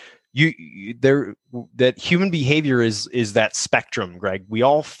it like. That human behavior is that spectrum, Greg. We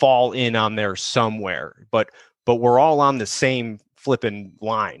all fall in on there somewhere, but we're all on the same flipping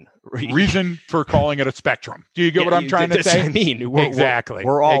line. Reason for calling it a spectrum. Do you get what I'm trying to say? I mean, exactly.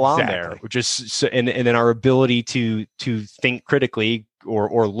 We're all on there. Just and in our ability to think critically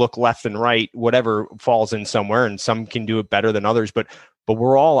or look left and right, whatever falls in somewhere, and some can do it better than others, but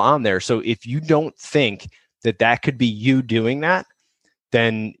we're all on there. So if you don't think that could be you doing that,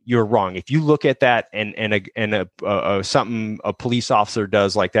 then you're wrong. If you look at that and something a police officer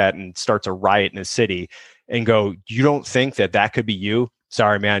does like that and starts a riot in a city and go, you don't think that could be you?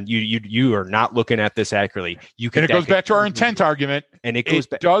 Sorry, man, you are not looking at this accurately. And it goes back to our intent argument. And it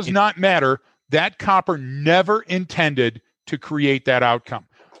does not matter. That copper never intended to create that outcome.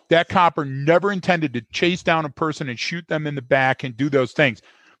 That copper never intended to chase down a person and shoot them in the back and do those things.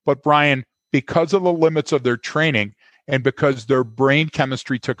 But Brian, because of the limits of their training and because their brain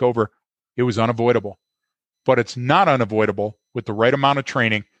chemistry took over, it was unavoidable. But it's not unavoidable with the right amount of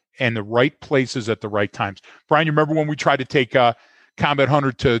training and the right places at the right times. Brian, you remember when we tried to take Combat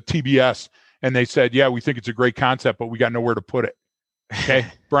Hunter to TBS and they said, yeah, we think it's a great concept, but we got nowhere to put it. Okay,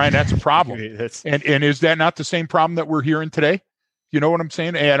 Brian, that's a problem. And is that not the same problem that we're hearing today? You know what I'm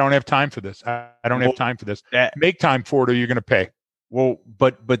saying? Hey, I don't have time for this. I don't have time for this. Make time for it or you're going to pay. Well,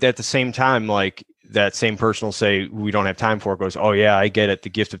 but at the same time, like that same person will say, we don't have time for it, goes, oh yeah, I get it. The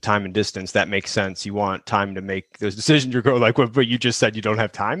gift of time and distance. That makes sense. You want time to make those decisions. You're going like, well, but you just said you don't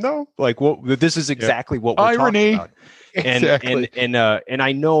have time though. Like, well, this is exactly what we're talking about. Exactly. And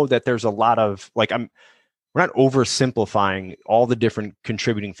I know that there's a lot of like, we're not oversimplifying all the different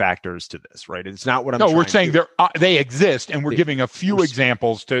contributing factors to this, right? It's not what I'm. No, we're saying they exist, and we're giving a few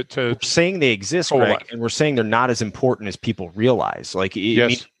examples to. We're saying they exist, Greg, and we're saying they're not as important as people realize. Like,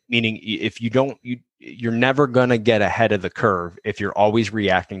 meaning if you don't, you're never gonna get ahead of the curve if you're always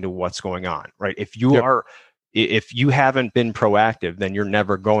reacting to what's going on, right? If you haven't been proactive, then you're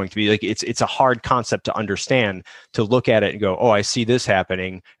never going to be. Like, it's a hard concept to understand, to look at it and go, oh, I see this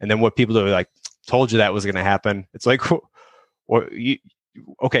happening, and then what people do, like, told you that was going to happen. It's like,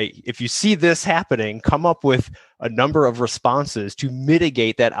 okay, if you see this happening, come up with a number of responses to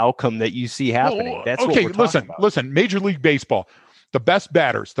mitigate that outcome that you see happening. That's okay. What we're talking about. Listen, Major League Baseball, the best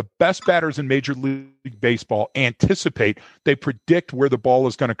batters in Major League Baseball anticipate, they predict where the ball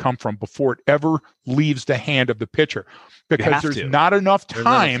is going to come from before it ever leaves the hand of the pitcher, because there's not enough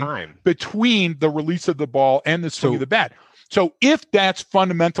time between the release of the ball and the swing of the bat. So if that's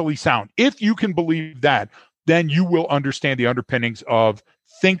fundamentally sound, if you can believe that, then you will understand the underpinnings of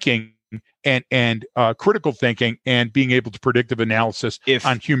thinking and critical thinking and being able to predictive analysis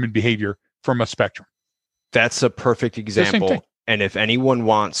on human behavior from a spectrum. That's a perfect example. And if anyone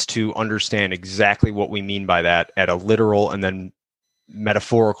wants to understand exactly what we mean by that at a literal and then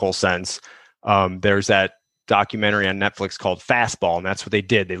metaphorical sense, there's that documentary on Netflix called Fastball, and that's what they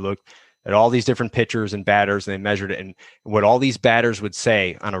did. They looked at all these different pitchers and batters, and they measured it. And what all these batters would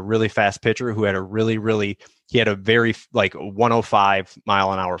say on a really fast pitcher who had he had a very like 105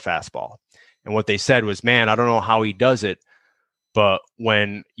 mile an hour fastball. And what they said was, man, I don't know how he does it, but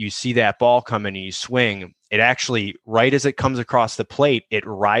when you see that ball come in and you swing, it actually, right as it comes across the plate, it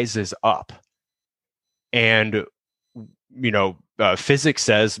rises up. And, physics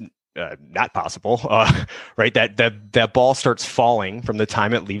says not possible, right? That ball starts falling from the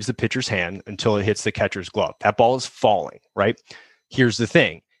time it leaves the pitcher's hand until it hits the catcher's glove. That ball is falling, right? Here's the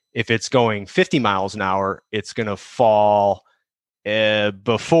thing. If it's going 50 miles an hour, it's going to fall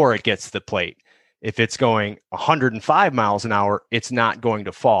before it gets to the plate. If it's going 105 miles an hour, it's not going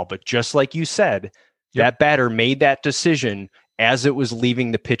to fall. But just like you said, that batter made that decision as it was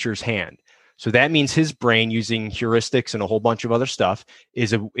leaving the pitcher's hand. So that means his brain, using heuristics and a whole bunch of other stuff,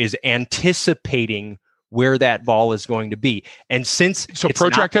 is anticipating where that ball is going to be. And since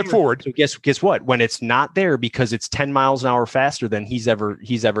project that forward. So guess what? When it's not there because it's 10 miles an hour faster than he's ever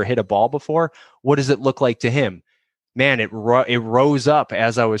hit a ball before, what does it look like to him? Man, it rose up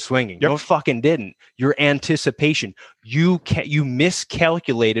as I was swinging. No, it fucking didn't. Your anticipation, you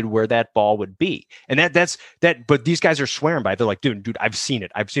miscalculated where that ball would be, and that's that. But these guys are swearing by it. They're like, dude, I've seen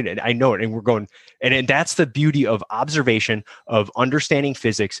it, I know it, and we're going, and that's the beauty of observation, of understanding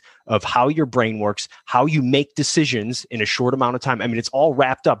physics, of how your brain works, how you make decisions in a short amount of time. I mean, it's all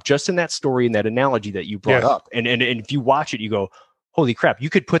wrapped up just in that story and that analogy that you brought up. And if you watch it, you go, holy crap! You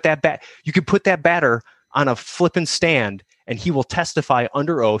could put that batter on a flippin' stand, and he will testify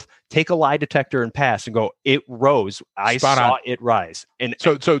under oath, take a lie detector and pass and go, it rose. I saw it rise. And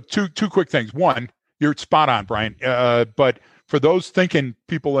so two quick things. One, you're spot on, Brian. But for those thinking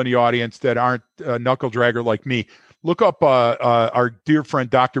people in the audience that aren't a knuckle dragger like me, look up our dear friend,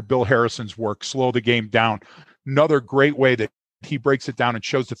 Dr. Bill Harrison's work, Slow the Game Down. Another great way that he breaks it down and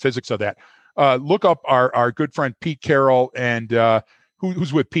shows the physics of that. Look up our good friend, Pete Carroll, and,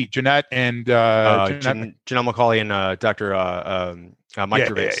 who's with Pete, Jeanette and Janelle McCauley and Dr. Mike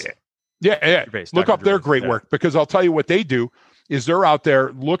Gervais. Yeah. Look up their great work, because I'll tell you what they do is they're out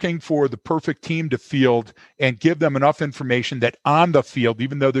there looking for the perfect team to field and give them enough information that on the field,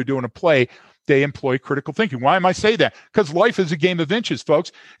 even though they're doing a play, they employ critical thinking. Why am I saying that? Because life is a game of inches,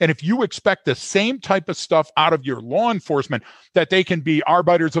 folks. And if you expect the same type of stuff out of your law enforcement, that they can be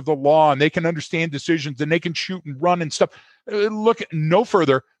arbiters of the law and they can understand decisions and they can shoot and run and stuff, look no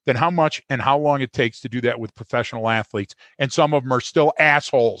further than how much and how long it takes to do that with professional athletes. And some of them are still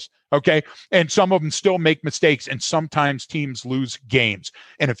assholes, okay? And some of them still make mistakes, and sometimes teams lose games.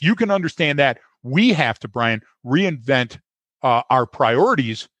 And if you can understand that, we have to, Brian, reinvent our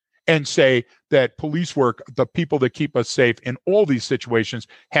priorities and say that police work, the people that keep us safe in all these situations,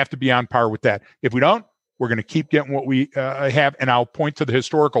 have to be on par with that. If we don't, we're going to keep getting what we have. And I'll point to the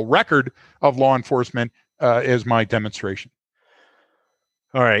historical record of law enforcement as my demonstration.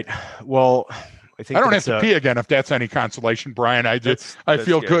 All right. Well, I don't have to pee again, if that's any consolation, Brian. I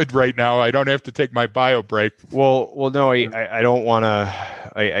feel good right now. I don't have to take my bio break. Well, no, I don't want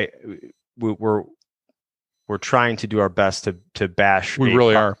to. We're trying to do our best to bash a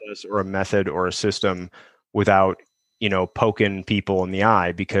process or a method or a system without, poking people in the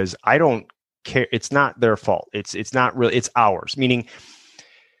eye, because I don't care. It's not their fault. It's not really, it's ours. Meaning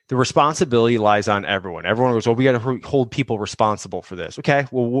the responsibility lies on everyone. Everyone goes, well, we got to hold people responsible for this. Okay.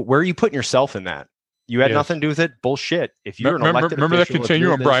 Well, where are you putting yourself in that? You had nothing to do with it. Bullshit. If you're an elected remember official, that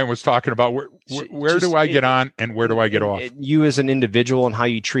continuum Brian was talking about. Where do I get on and where do I get off? You as an individual and how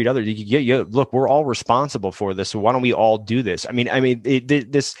you treat others. Look, we're all responsible for this. So why don't we all do this? We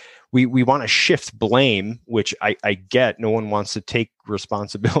want to shift blame, which I get. No one wants to take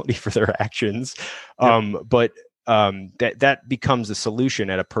responsibility for their actions. But that becomes the solution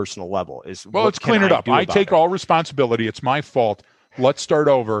at a personal level. Let's clean it up. I take all responsibility. It's my fault. Let's start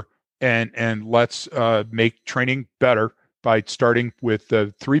over. And let's make training better by starting with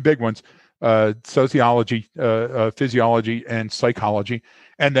the three big ones: sociology, physiology, and psychology.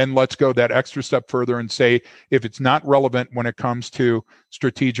 And then let's go that extra step further and say, if it's not relevant when it comes to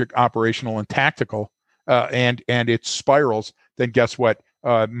strategic, operational, and tactical, and it spirals, then guess what?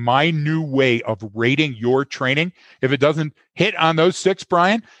 My new way of rating your training, if it doesn't hit on those 6,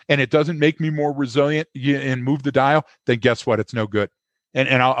 Brian, and it doesn't make me more resilient and move the dial, then guess what? It's no good.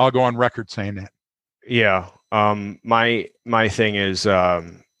 And I'll go on record saying that. Yeah. My thing is,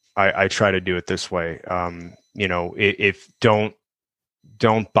 I try to do it this way. If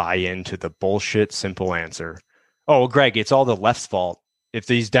don't buy into the bullshit simple answer. Oh, well, Greg, it's all the left's fault. If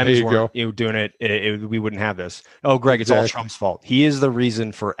these Dems weren't doing it, we wouldn't have this. Oh, Greg, it's all Trump's fault. He is the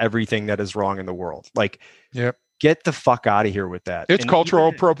reason for everything that is wrong in the world. Get the fuck out of here with that. It's cultural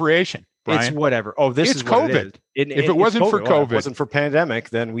appropriation. Brian. It's whatever. Oh, this is COVID. If it wasn't for COVID, if it wasn't for pandemic,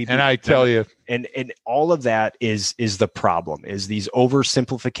 then we. And I tell you, and all of that is the problem. Is these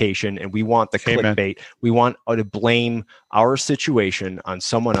oversimplification, and we want the clickbait. We want to blame our situation on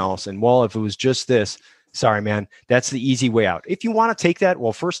someone else. And if it was just this, Sorry, man. That's the easy way out. If you want to take that,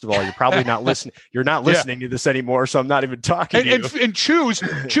 well, first of all, you're probably not listening. You're not listening to this anymore, so I'm not even talking to you. And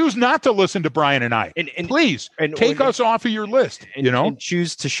choose not to listen to Brian and I. And please take us off of your list. And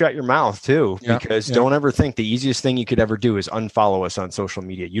choose to shut your mouth too, because don't ever think the easiest thing you could ever do is unfollow us on social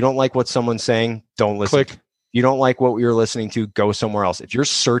media. You don't like what someone's saying, don't listen. Click. You don't like what you're listening to, go somewhere else. If you're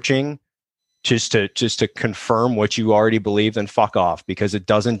searching just to confirm what you already believe, then fuck off, because it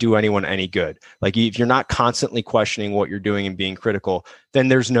doesn't do anyone any good. Like, if you're not constantly questioning what you're doing and being critical, then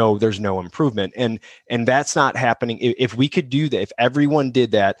there's no improvement. And that's not happening. If we could do that, if everyone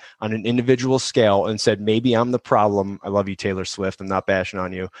did that on an individual scale and said, maybe I'm the problem. I love you, Taylor Swift. I'm not bashing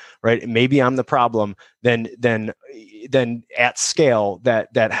on you, right? Maybe I'm the problem. Then at scale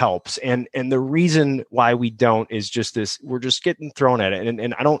that helps. And the reason why we don't is just this, we're just getting thrown at it.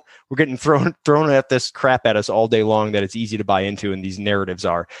 And we're getting thrown at this crap at us all day long that it's easy to buy into. And these narratives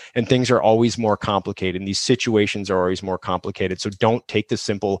are, and things are always more complicated. And these situations are always more complicated. So don't take the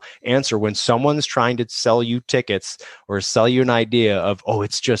simple answer when someone's trying to sell you tickets or sell you an idea of, oh,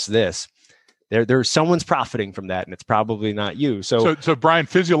 it's just this. There's someone's profiting from that, and it's probably not you. So Brian,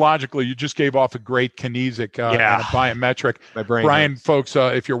 physiologically, you just gave off a great kinesic and a biometric. My brain Brian, folks,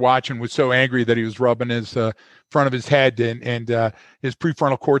 if you're watching, was so angry that he was rubbing his front of his head, and his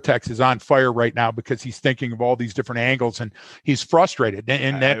prefrontal cortex is on fire right now because he's thinking of all these different angles, and he's frustrated.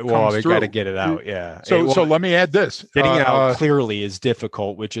 And that comes we through. Got to get it out, yeah. So let me add this: getting it out clearly is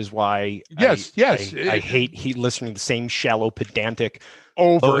difficult, which is why I hate listening to the same shallow, pedantic.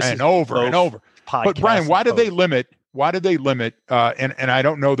 Over and over. But Brian, why did they limit? And I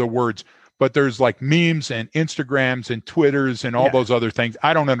don't know the words, but there's like memes and Instagrams and Twitters and all those other things.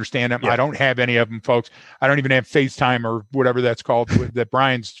 I don't understand them. Yeah. I don't have any of them, folks. I don't even have FaceTime or whatever that's called that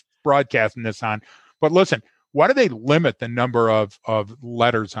Brian's broadcasting this on. But listen, why do they limit the number of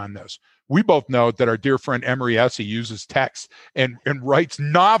letters on this? We both know that our dear friend Emery Essie uses text and writes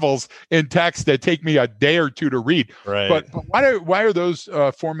novels in text that take me a day or two to read. Right. But why are those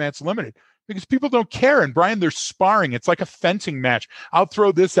formats limited? Because people don't care. And Brian, they're sparring. It's like a fencing match. I'll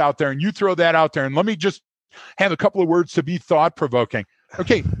throw this out there and you throw that out there. And let me just have a couple of words to be thought-provoking.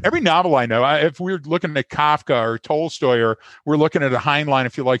 Okay, every novel I know, if we're looking at Kafka or Tolstoy, or we're looking at a Heinlein,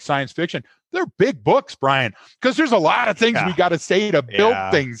 if you like science fiction, they're big books, Brian, because there's a lot of things we got to say to build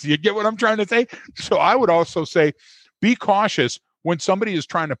things. You get what I'm trying to say? So I would also say, be cautious when somebody is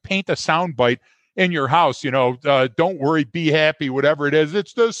trying to paint a soundbite in your house. Don't worry, be happy, whatever it is.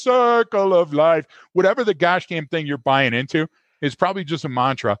 It's the circle of life. Whatever the gosh damn thing you're buying into is probably just a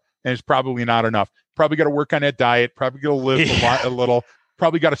mantra, and it's probably not enough. Probably got to work on that diet. Probably got to live a little.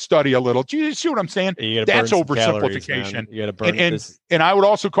 Probably got to study a little. Do you see what I'm saying? That's oversimplification. You got to burn this. And I would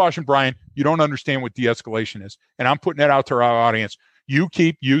also caution, Brian, you don't understand what de-escalation is. And I'm putting that out to our audience. You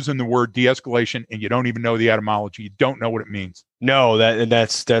keep using the word de-escalation and you don't even know the etymology. You don't know what it means. No,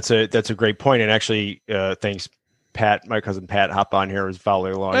 that's a great point. And actually, thanks, Pat, my cousin Pat, hop on here, was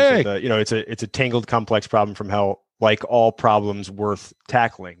following along. Hey. So it's a tangled, complex problem from hell, like all problems worth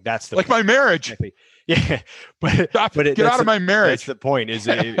tackling. That's the like point. My marriage. Exactly. Yeah, but get out of my marriage. That's the point. It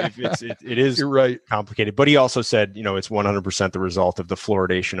is You're right. Complicated. But he also said, it's 100% the result of the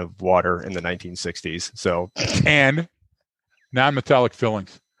fluoridation of water in the 1960s. So and non-metallic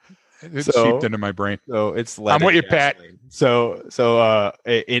fillings. It seeped into my brain. So it's I'm with you, Pat. So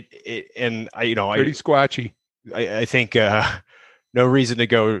it and I pretty squatchy. I think no reason to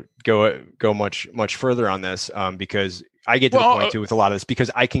go much further on this because I get to the point too with a lot of this,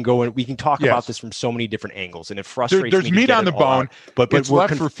 because I can go and we can talk about this from so many different angles, and it frustrates me. There's meat on the bone, but it's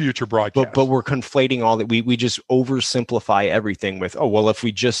left for future broadcasts. But we're conflating all that. We just oversimplify everything with, if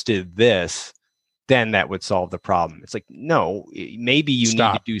we just did this, then that would solve the problem. It's like, no, maybe you need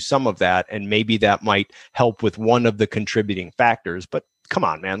to do some of that, and maybe that might help with one of the contributing factors. But come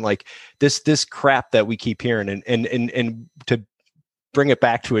on, man, like this crap that we keep hearing, and to bring it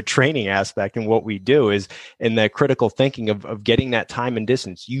back to a training aspect, and what we do is in the critical thinking of getting that time and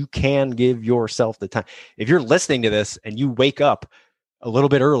distance. You can give yourself the time. If you're listening to this and you wake up a little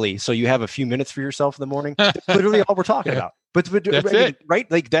bit early, so you have a few minutes for yourself in the morning, that's literally all we're talking about. But that's it, right?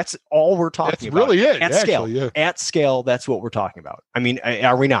 Like that's all we're talking about. Really it at scale. Yeah. At scale, that's what we're talking about. I mean,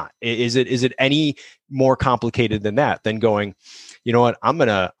 are we not? Is it any more complicated than that? Than going, you know what? I'm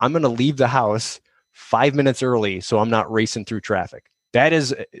gonna leave the house 5 minutes early so I'm not racing through traffic. That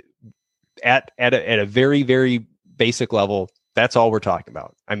is at a very, very basic level. That's all we're talking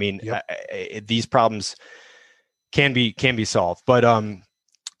about. I mean, these problems can be solved, but I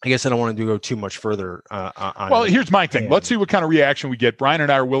guess I don't want to go too much further on. Well, here's my thing. Let's see what kind of reaction we get. Brian and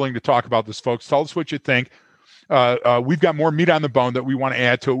I are willing to talk about this, folks. Tell us what you think. we've got more meat on the bone that we want to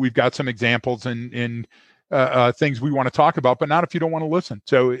add to it. We've got some examples and things we want to talk about, but not if you don't want to listen.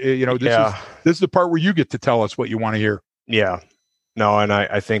 So, this is the part where you get to tell us what you want to hear. Yeah. No, and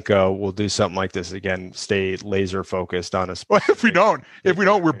I think we'll do something like this again. Stay laser focused on us. Well, if we don't,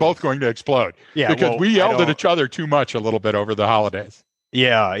 we're both going to explode. Yeah, because we yelled at each other too much a little bit over the holidays.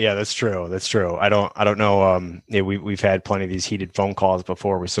 Yeah, that's true. That's true. I don't know. We've had plenty of these heated phone calls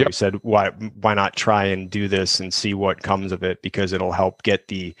before. We said, why not try and do this and see what comes of it, because it'll help get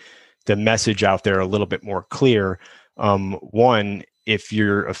the message out there a little bit more clear. One, if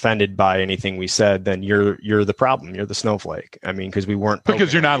you're offended by anything we said, then you're the problem. You're the snowflake. I mean, because we weren't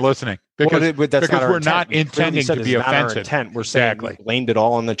you're not listening. Because we're not intending to be offensive. We're saying we blamed it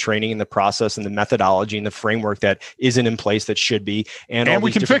all on the training and the process and the methodology and the framework that isn't in place that should be, and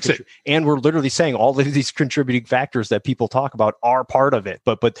we can fix it. And we're literally saying all of these contributing factors that people talk about are part of it.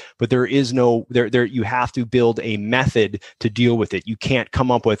 But there is no there. You have to build a method to deal with it. You can't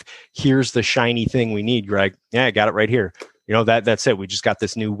come up with here's the shiny thing we need, Greg. Yeah, I got it right here. That's it. We just got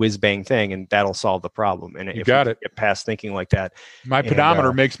this new whiz bang thing, and that'll solve the problem. And if we get past thinking like that, my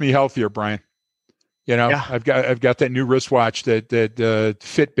pedometer makes me healthier, Brian. I've got that new wristwatch, that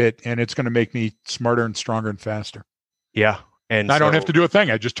Fitbit, and it's going to make me smarter and stronger and faster. Yeah. And I don't have to do a thing.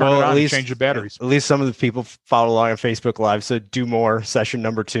 I just turn it on and change the batteries. At least some of the people follow along on Facebook Live. So do more. Session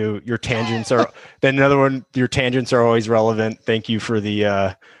number 2. Your tangents are then another one. Your tangents are always relevant. Thank you for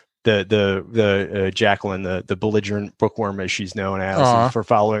the Jacqueline, the belligerent bookworm, as she's known as, for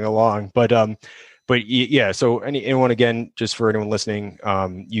following along. But yeah. So anyone, again, just for anyone listening,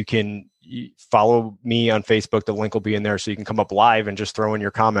 you can follow me on Facebook. The link will be in there, so you can come up live and just throw in your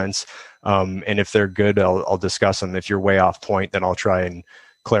comments. And if they're good, I'll discuss them. If you're way off point, then I'll try and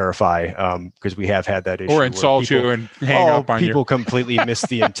clarify, because we have had that issue, or insult you and hang up on you. People completely miss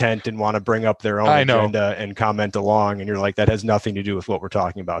the intent and want to bring up their own agenda and comment along, and you're like, that has nothing to do with what we're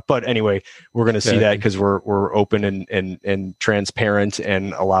talking about. But anyway, we're going to see that because we're open and transparent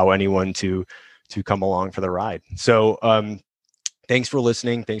and allow anyone to come along for the ride. So thanks for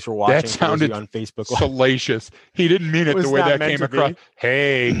listening. Thanks for watching. That sounded on Facebook salacious. He didn't mean it the way that came across.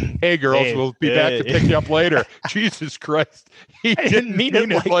 Hey, girls, we'll be back to pick you up later. Jesus Christ. I didn't mean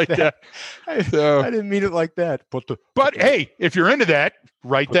it like that. I didn't mean it like that. But hey, if you're into that,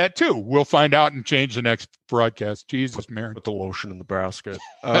 write that too. We'll find out and change the next broadcast. Jesus, Mary. Put the lotion in the basket.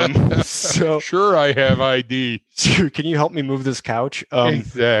 So sure, I have ID. Can you help me move this couch?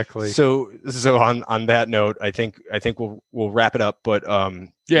 Exactly. So on that note, I think we'll wrap it up. But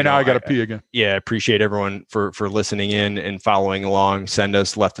now I got to pee again. Yeah, I appreciate everyone for listening in and following along. Send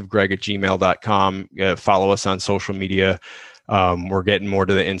us leftofgreg@gmail.com. Follow us on social media. We're getting more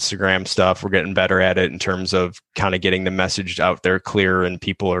to the Instagram stuff. We're getting better at it in terms of kind of getting the message out there clear, and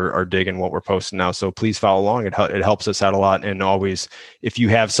people are digging what we're posting now. So please follow along. It helps us out a lot. And always, if you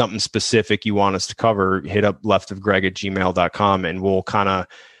have something specific you want us to cover, hit up leftofgreg@gmail.com, and we'll kind of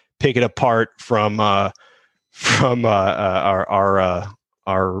pick it apart from our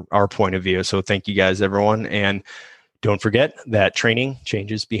point of view. So thank you guys, everyone. And don't forget that training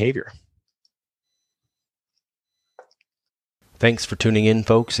changes behavior. Thanks for tuning in,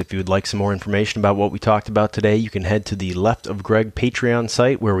 folks. If you would like some more information about what we talked about today, you can head to the Left of Greg Patreon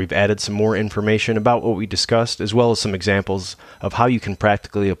site, where we've added some more information about what we discussed, as well as some examples of how you can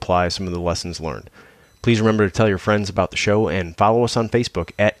practically apply some of the lessons learned. Please remember to tell your friends about the show and follow us on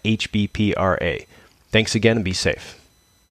Facebook @HBPRA. Thanks again, and be safe.